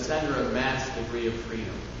of the center of mass degree of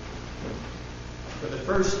freedom. For the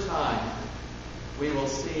first time, we will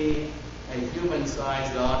see a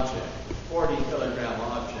human-sized object, 40 kilogram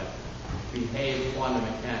object, behave quantum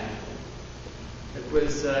mechanically. It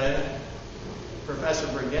was Professor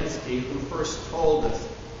Brzezinski who first told us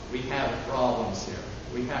we have problems here.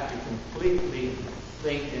 We have to completely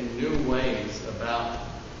think in new ways about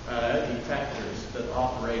detectors that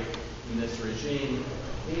operate in this regime.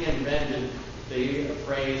 He invented the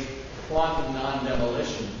phrase quantum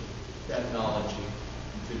non-demolition technology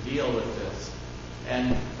to deal with this.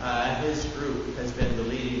 And his group has been the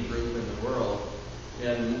leading group in the world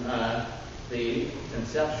in the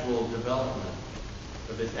conceptual development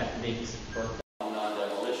of the techniques for quantum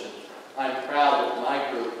non-demolition. I'm proud that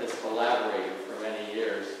my group has collaborated for many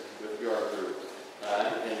years with your group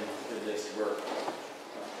in this work.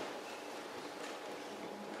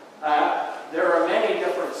 There are many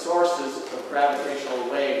different sources of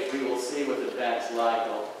gravitational waves we will see with advanced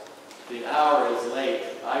LIGO. The hour is late.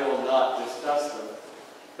 I will not discuss them.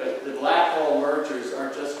 But the black hole mergers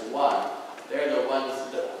are just one. They're the ones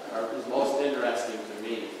that are most interesting to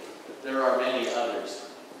me. But there are many others.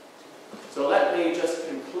 So let me just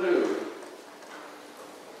conclude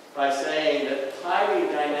by saying that highly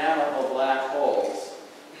dynamical black holes,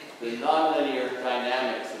 the nonlinear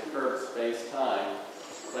dynamics of curved space-time,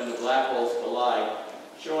 when the black holes collide,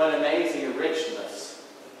 show an amazing richness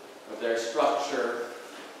of their structure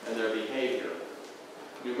and their behavior.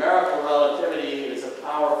 Numerical relativity is a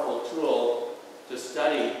powerful tool to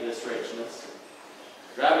study this richness.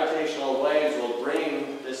 Gravitational waves will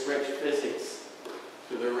bring this rich physics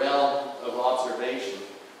to the realm of observation.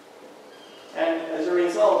 And as a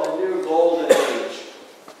result, a new golden age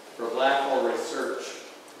for black hole research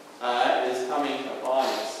is coming upon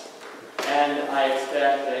us. And I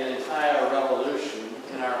expect an entire revolution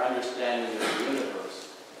in our understanding of the universe,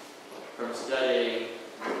 from studying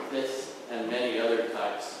this and many other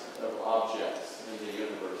types of objects in the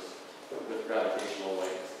universe with gravitational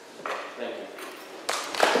waves. Thank you.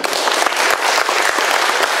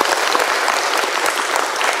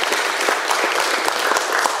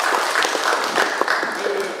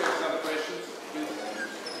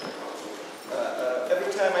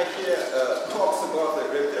 Every time I hear talks about the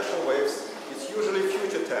gravitational waves, it's usually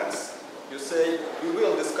future tense. You say, we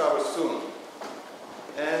will discover soon.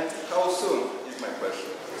 And how soon is my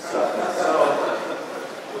question.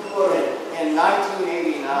 In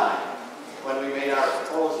 1989, when we made our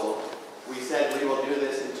proposal, we said we will do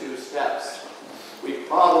this in 2 steps. We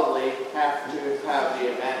probably have to have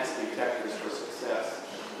the advanced detectors for success.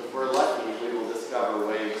 If we're lucky, we will discover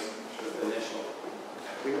waves with initial.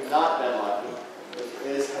 We have not been lucky.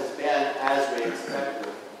 It has been as we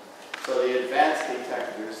expected. So the advanced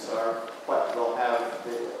detectors are what will have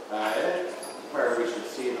where we should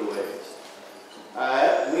see the waves.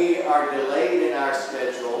 We are delayed in our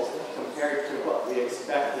schedule compared to what we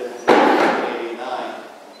expected in 1989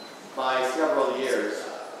 by several years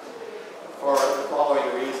for the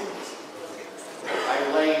following reasons.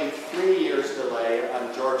 I blamed 3 years delay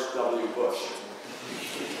on George W. Bush,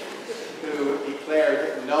 who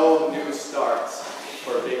declared no new starts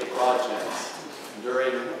for big projects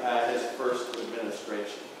during his first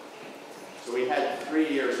administration. So we had 3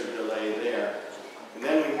 years of delay there. And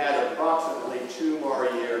then we had approximately 2 more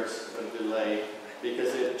years of delay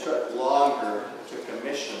because it took longer to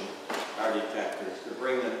commission our detectors, to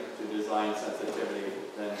bring them to design sensitivity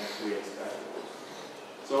than we expected.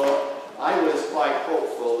 So I was quite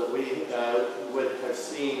hopeful that we would have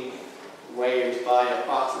seen waves by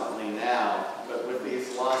approximately now, but with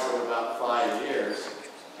these loss of about 5 years,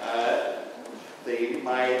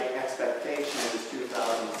 my expectation is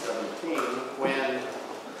 2017, when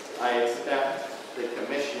I expect the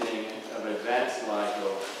commissioning of advanced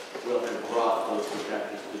LIGO will have brought those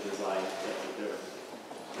detectors to design sensitivity.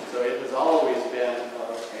 So it has always been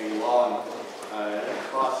a long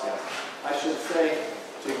process. I should say,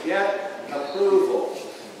 to get approval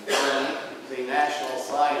from the National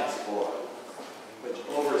Science Board, which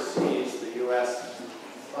oversees the U.S.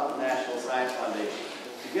 National Science Foundation,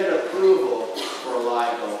 to get approval for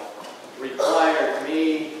LIGO required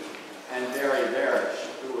me and Barry Barish,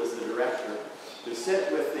 who was the director, to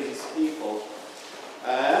sit with these people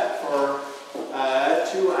for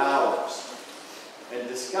 2 hours and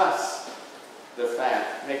discuss the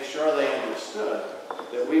fact, make sure they understood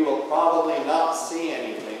that we will probably not see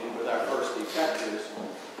anything with our first detectors.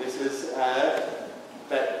 This is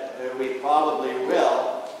that we probably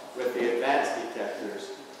will with the advanced detectors.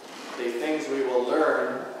 The things we will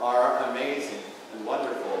learn are amazing and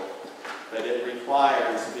wonderful, but it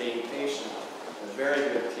requires being patient, a very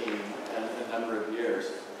good team, and a number of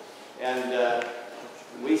years. And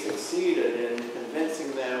we succeeded in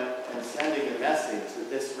convincing them and sending the message that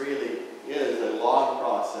this really is a long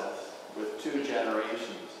process with 2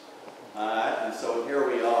 generations. so here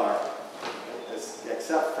we are,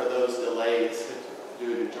 except for those delays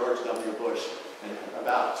due to George W. Bush and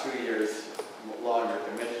about 2 years longer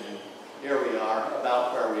commissioning. Here we are,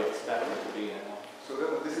 about where we expected to be now. So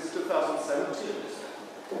then this is 2017,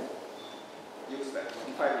 you expect,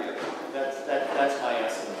 in 5 years? That's my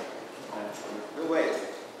estimate. We'll wait.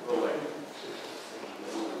 We'll wait.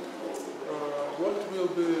 What will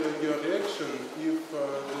be your reaction if the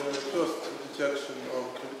first detection of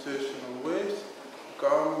gravitational waves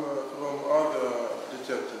come from other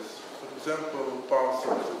detectors, for example, pulse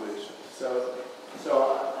observations? So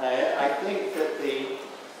I think that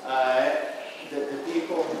the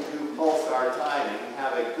people who do pulsar timing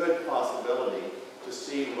have a good possibility to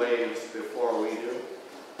see waves before we do,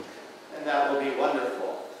 and that will be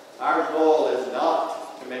wonderful. Our goal is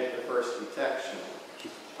not to make the first detection.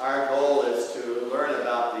 Our goal is to learn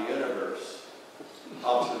about the universe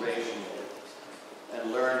observationally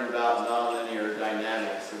and learn about nonlinear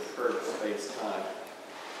dynamics of curved space-time.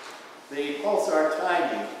 The pulsar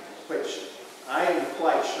timing, which I am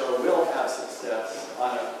quite sure will have success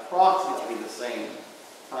on approximately the same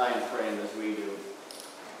time frame as we do,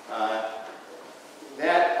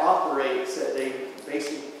 that operates at a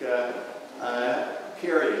basic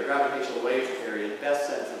period, gravitational wave period, best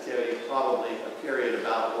sensitivity, probably a period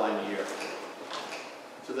about 1 year.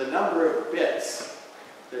 So the number of bits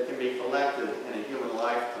that can be collected in a human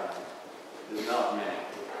lifetime is not many.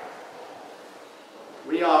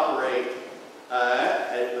 We operate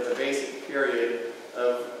with a basic period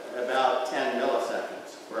of about 10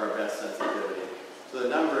 milliseconds for our best sensitivity. So the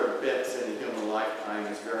number of bits in a human lifetime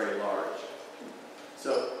is very large.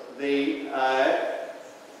 So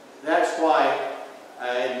that's why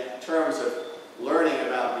in terms of learning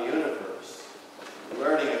about the universe,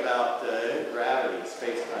 learning about gravity,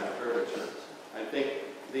 space-time curvature, I think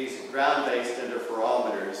these ground-based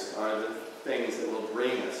interferometers are the things that will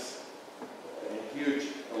bring us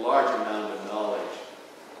a large amount of knowledge.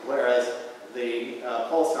 Whereas the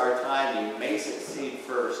pulsar timing may succeed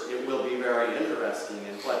first. It will be very interesting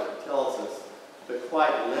in what it tells us, but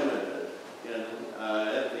quite limited in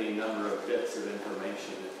the number of bits of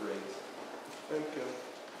information it brings. Thank you.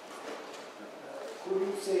 Could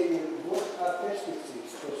you say what are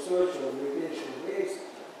perspectives for search of gravitational waves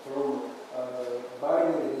from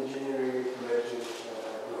binary degenerate emergent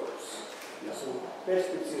groups? Yeah. So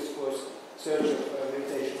perspectives for search of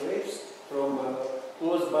gravitational waves from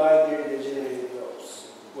close binary degenerate groups.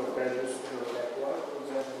 What values for that one, for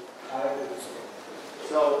example, I would say.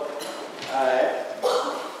 So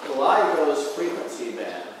LIGO's frequency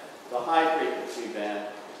band, the high frequency band,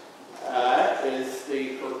 is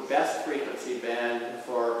the best frequency band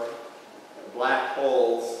for black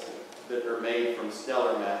holes that are made from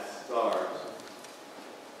stellar mass stars,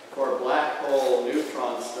 for black hole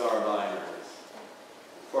neutron star binaries,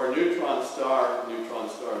 for neutron star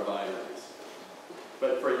binaries.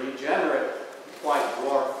 But for degenerate white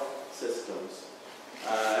dwarf systems,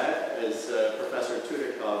 as Professor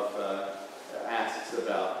Tudikov asks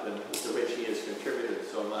about, and to which he has contributed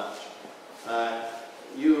so much,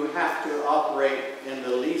 you have to operate in the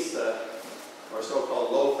LISA, or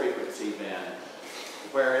so-called low-frequency band,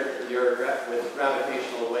 where you're with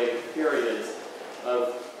gravitational wave periods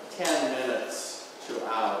of 10 minutes to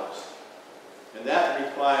hours. And that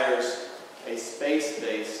requires a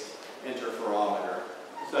space-based interferometer,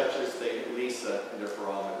 such as the LISA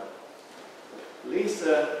interferometer.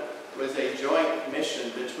 LISA was a joint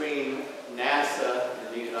mission between NASA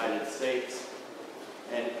in the United States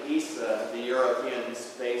and ESA, the European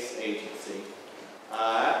Space Agency,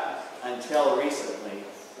 until recently.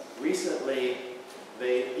 Recently,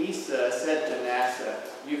 the ESA said to NASA,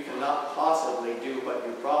 you cannot possibly do what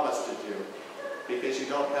you promised to do because you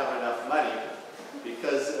don't have enough money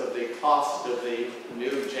because of the cost of the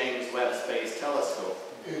new James Webb Space Telescope.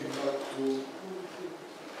 And not to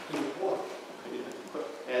what?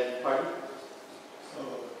 And, pardon?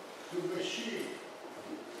 To machine.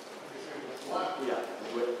 Yeah,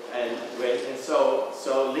 and so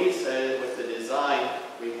LISA, with the design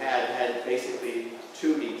we had basically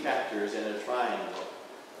 2 detectors in a triangle,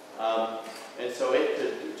 and so it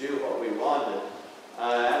could do what we wanted.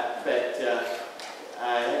 But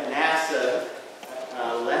NASA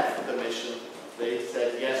left the mission. They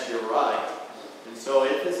said, yes, you're right. And so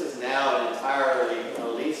this is now an entirely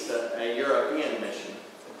a European mission.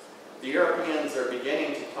 The Europeans are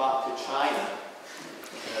beginning to talk to China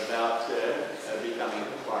about becoming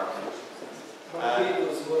partners.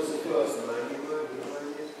 Beatles was the first man.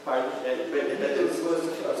 Pardon? Beatles was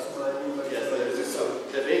the first man. Yes,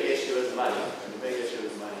 the big issue is money. The big issue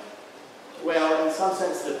is money. Well, in some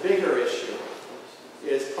sense, the bigger issue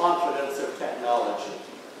is confidence of technology.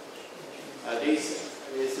 This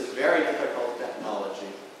is very difficult technology.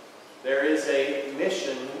 There is a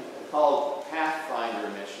mission called Pathfinder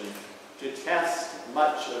mission to test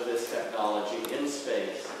much of this technology in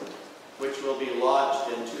space, which will be launched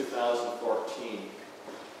in 2014.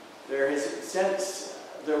 Since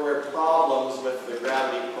there were problems with the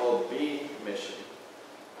Gravity Probe B mission,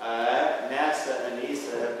 NASA and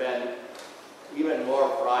ESA have been even more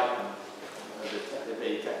frightened of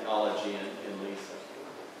the technology in LISA.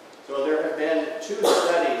 So there have been two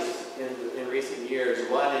studies in recent years,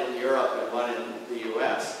 one in Europe and one in the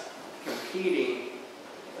US, competing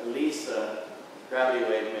LISA gravity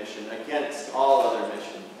wave mission against all other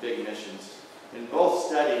big missions. In both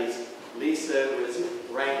studies, LISA was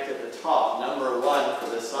ranked at the top, #1 for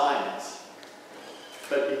the science.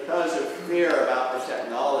 But because of fear about the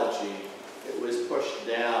technology, it was pushed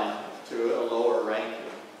down to a lower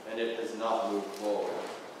ranking, and it has not moved forward.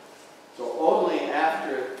 So only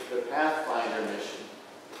after the Pathfinder mission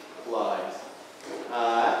flies,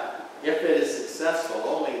 if it is successful,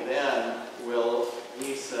 only then will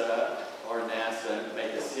ESA or NASA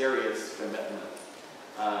make a serious commitment.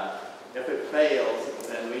 If it fails,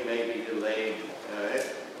 then we may be delayed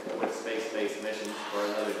with space-based missions for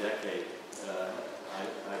another decade,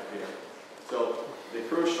 I fear. So the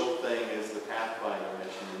crucial thing is the Pathfinder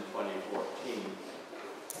mission in 2014,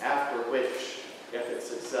 after which, if it's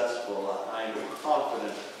successful, I'm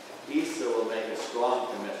confident ESA will make a strong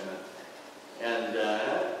commitment, and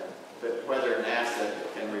but whether NASA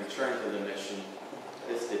can return to the mission,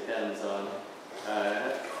 this depends on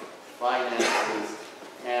finances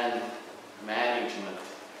and management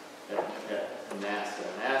at NASA.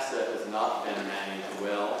 NASA has not been managed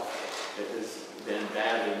well. It has been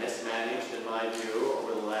badly mismanaged, in my view,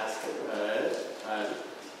 over the last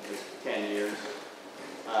 10 years,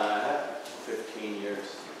 15 years.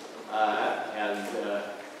 And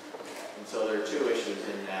so there are two issues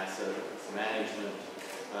in NASA. It's management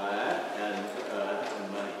and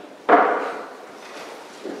money.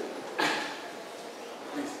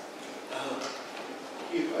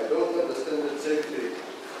 If I don't understand exactly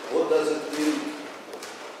what does it mean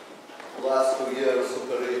last 2 years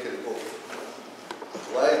operating of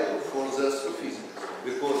LIGO for the astrophysics,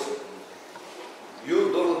 because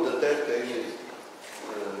you don't detect any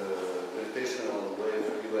gravitational wave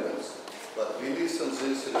events, but we listen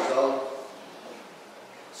this result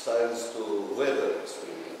science to weather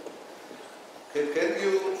experiment. Can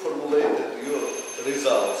you formulate your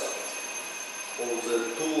results of the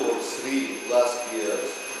 2 or 3 last years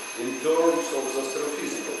in terms of the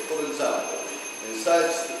astrophysical? For example, in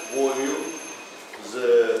such volume, the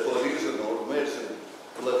collision or merging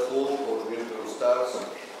black hole or neutron stars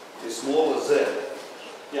is smaller than.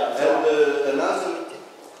 Yeah, and another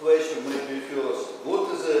question may be first,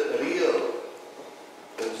 what is the real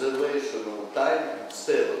observational time,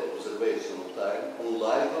 stable observational time on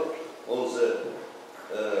LIGO on the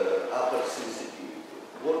upper sensitivity?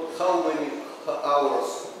 How many hours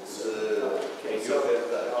you have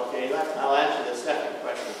time? Okay, I'll answer the second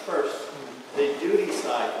question first. The duty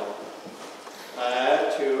cycle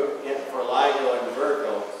for LIGO and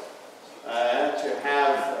Virgo to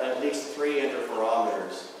have at least 3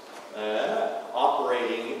 interferometers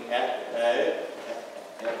operating at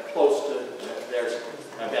close to their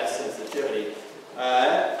best sensitivity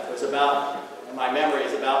was about, in my memory,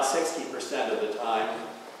 is about 60% of the time,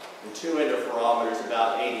 and 2 interferometers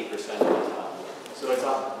about 80% of the time. So it's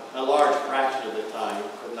a large fraction of the time,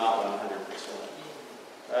 but not 100%.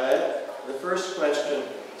 The first question,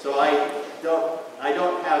 so I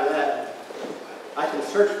don't have that. I can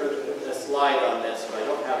search for a slide on this, but I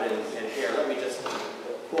don't have it in here. Let me just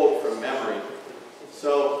quote from memory.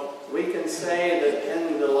 So we can say that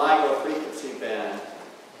in the LIGO frequency band,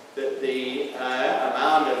 that the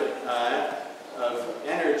amount of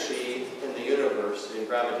energy in the universe in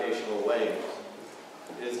gravitational waves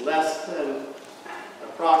is less than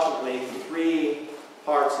approximately 3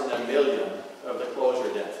 parts in a million of the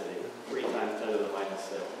closure density, 3 times 10 to the minus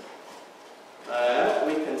 7.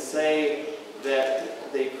 We can say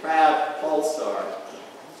that the Crab pulsar,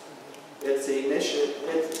 its emission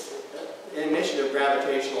of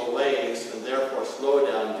gravitational waves, and therefore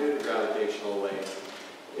slowdown due to gravitational waves,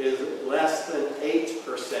 is less than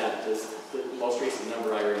 8%, is the most recent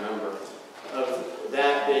number I remember, of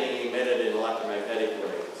that being emitted in electromagnetic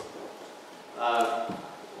waves.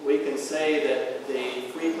 We can say that the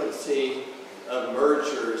frequency of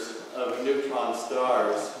mergers of neutron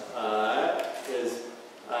stars is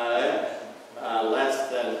less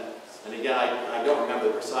than, and again I don't remember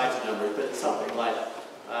the precise number, but it's something like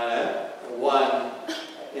 1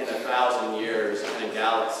 in 1,000 years in a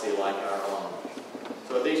galaxy galaxy like our own.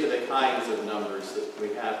 So these are the kinds of numbers that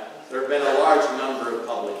we have. There have been a large number of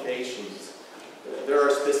publications. There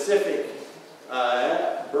are specific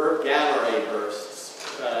gamma ray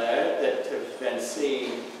bursts that have been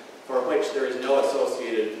seen for which there is no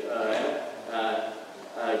associated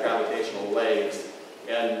gravitational waves.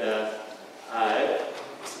 And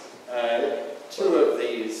two of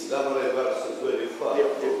these... Gamma ray burst is very far.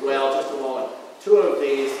 Well, just a moment. Two of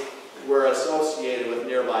these were associated with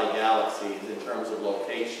nearby galaxies in terms of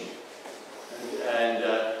location. And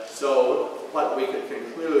so what we could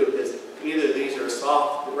conclude is either these are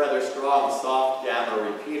soft, rather strong, soft gamma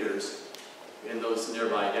repeaters in those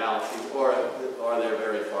nearby galaxies, or they're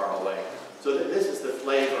very far away. So this is the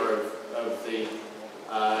flavor of the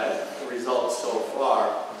results so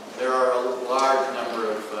far. There are a large number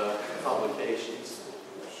of publications.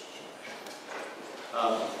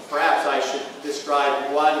 Perhaps I should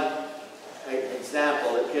describe one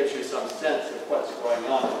example that gives you some sense of what's going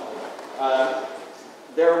on.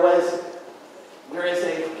 There is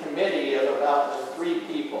a committee of about 3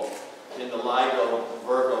 people in the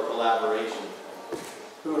LIGO-Virgo collaboration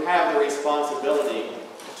who have the responsibility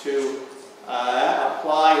to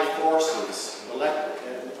apply forces,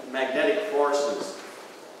 magnetic forces,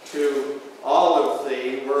 to all of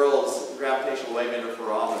the world's gravitational wave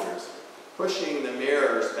interferometers, pushing the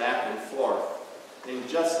mirrors back and forth in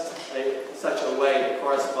just such a way that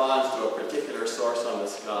corresponds to a particular source on the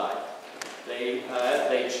sky.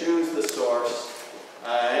 They choose the source,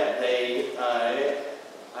 and they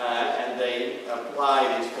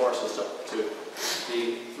apply these forces to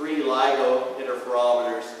the 3 LIGO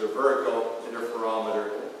interferometers, the Virgo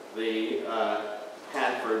interferometer, the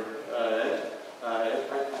Hanford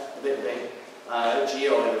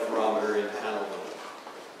geo interferometer in Hanover.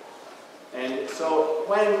 And so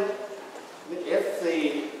if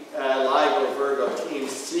the LIGO-Virgo team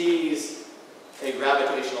sees a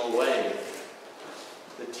gravitational wave,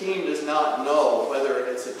 the team does not know whether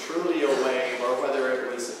it's truly a wave or whether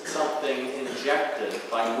it was something injected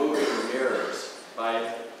by moving the mirrors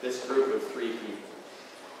by this group of 3 people.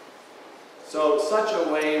 So such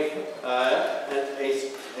a wave,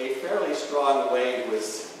 a fairly strong wave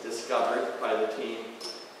was discovered by the team.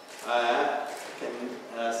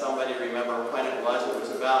 Can somebody remember when it was? It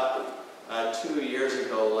was about 2 years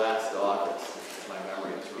ago last August, if my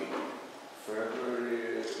memory is right.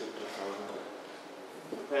 February 2000.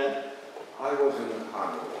 When? I was in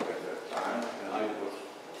Hanover at that time, and it was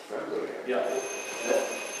February. Yeah.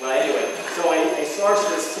 Well, anyway, so a source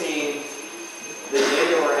was seen, the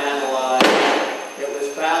data were analyzed, it was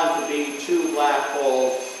found to be 2 black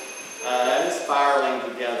holes spiraling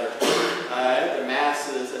together. The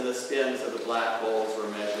masses and the spins of the black holes were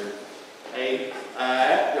measured.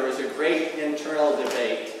 There was a great internal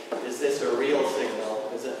debate. Is this a real signal?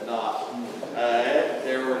 Is it not?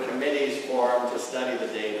 There were committees formed to study the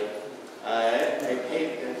data. A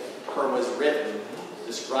paper was written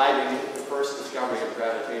describing the first discovery of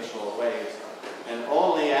gravitational waves. And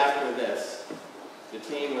only after this, the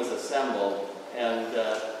team was assembled and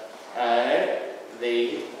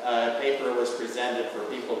the paper was presented for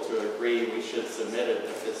people to agree we should submit it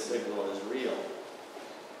if this signal is real.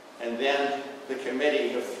 And then the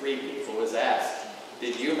committee of 3 people was asked,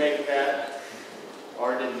 did you make that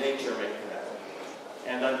or did nature make that?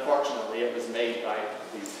 And unfortunately it was made by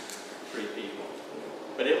these 3 people.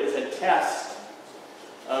 But it was a test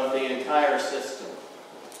of the entire system,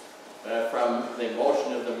 from the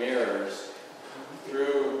motion of the mirrors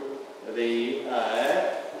through the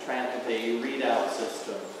readout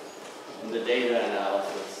system, and the data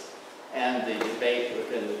analysis, and the debate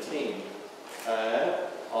within the team,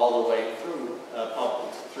 all the way through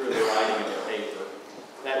the writing of the paper.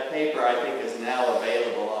 That paper, I think, is now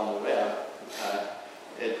available on the web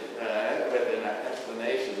with an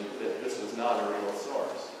explanation that this was not a real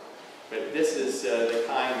source. But this is the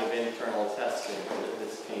kind of internal testing that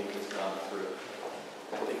this team has gone through.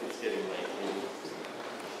 I think it's getting late.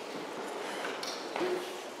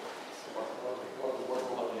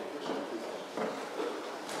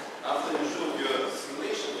 After you showed your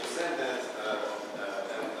simulation, you said that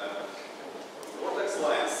vortex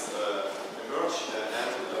lines emerge and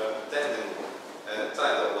tandem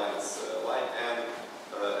tidal lines, and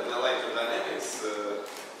in electrodynamics,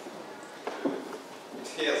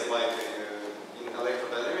 it has like in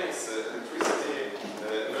electrodynamics electricity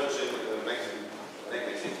emerging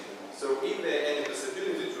magnetic. So is there any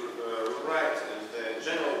possibility to rewrite the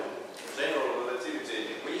general relativity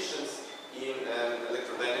equations in an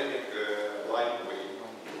electrodynamic line way?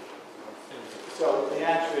 So the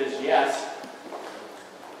answer is yes.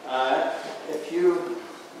 If you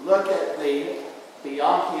look at the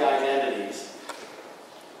Bianchi identities,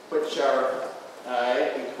 which are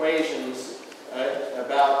equations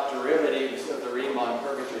about derivatives of the Riemann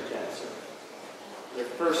curvature tensor. The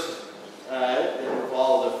first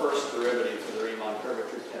involve the first derivative of the Riemann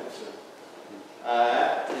curvature tensor.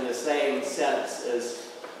 In the same sense as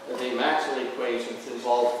the Maxwell equations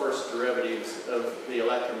involve first derivatives of the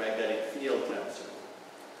electromagnetic field tensor.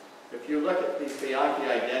 If you look at these Bianchi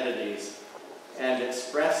identities and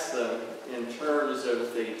express them in terms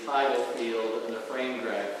of the tidal field and the frame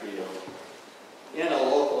drag field in a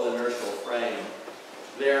local inertial frame,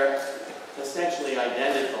 they're essentially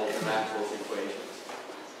identical to Maxwell's equations.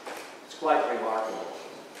 It's quite remarkable.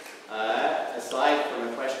 Aside from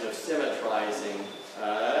a question of symmetrizing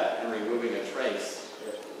and removing a trace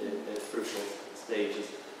at crucial stages,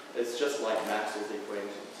 it's just like Maxwell's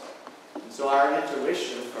equations. And so our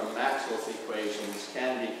intuition from Maxwell's equations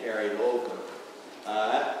can be carried over.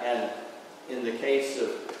 And in the case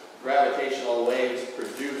of gravitational waves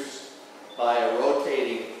produced by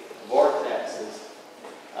rotating vortexes,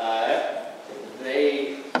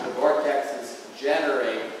 the vortexes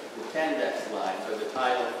generate the Tendex line, or the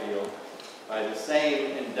tidal field, by the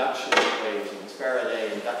same induction equations,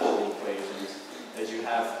 Faraday induction equations, as you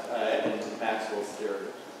have in Maxwell's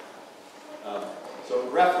theory. So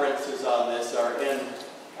references on this are in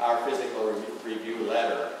our physical review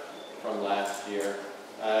letter from last year.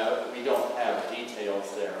 We don't have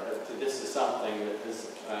details there. This is something that has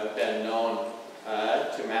been known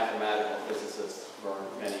to mathematical physicists for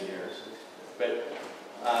many years. But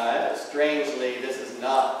strangely, this has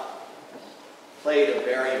not played a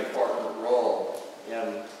very important role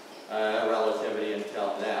in relativity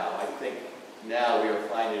until now. I think now we are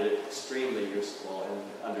finding it extremely useful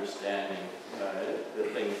in understanding the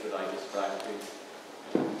things that I described to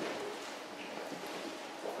you.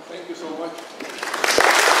 Thank you so much.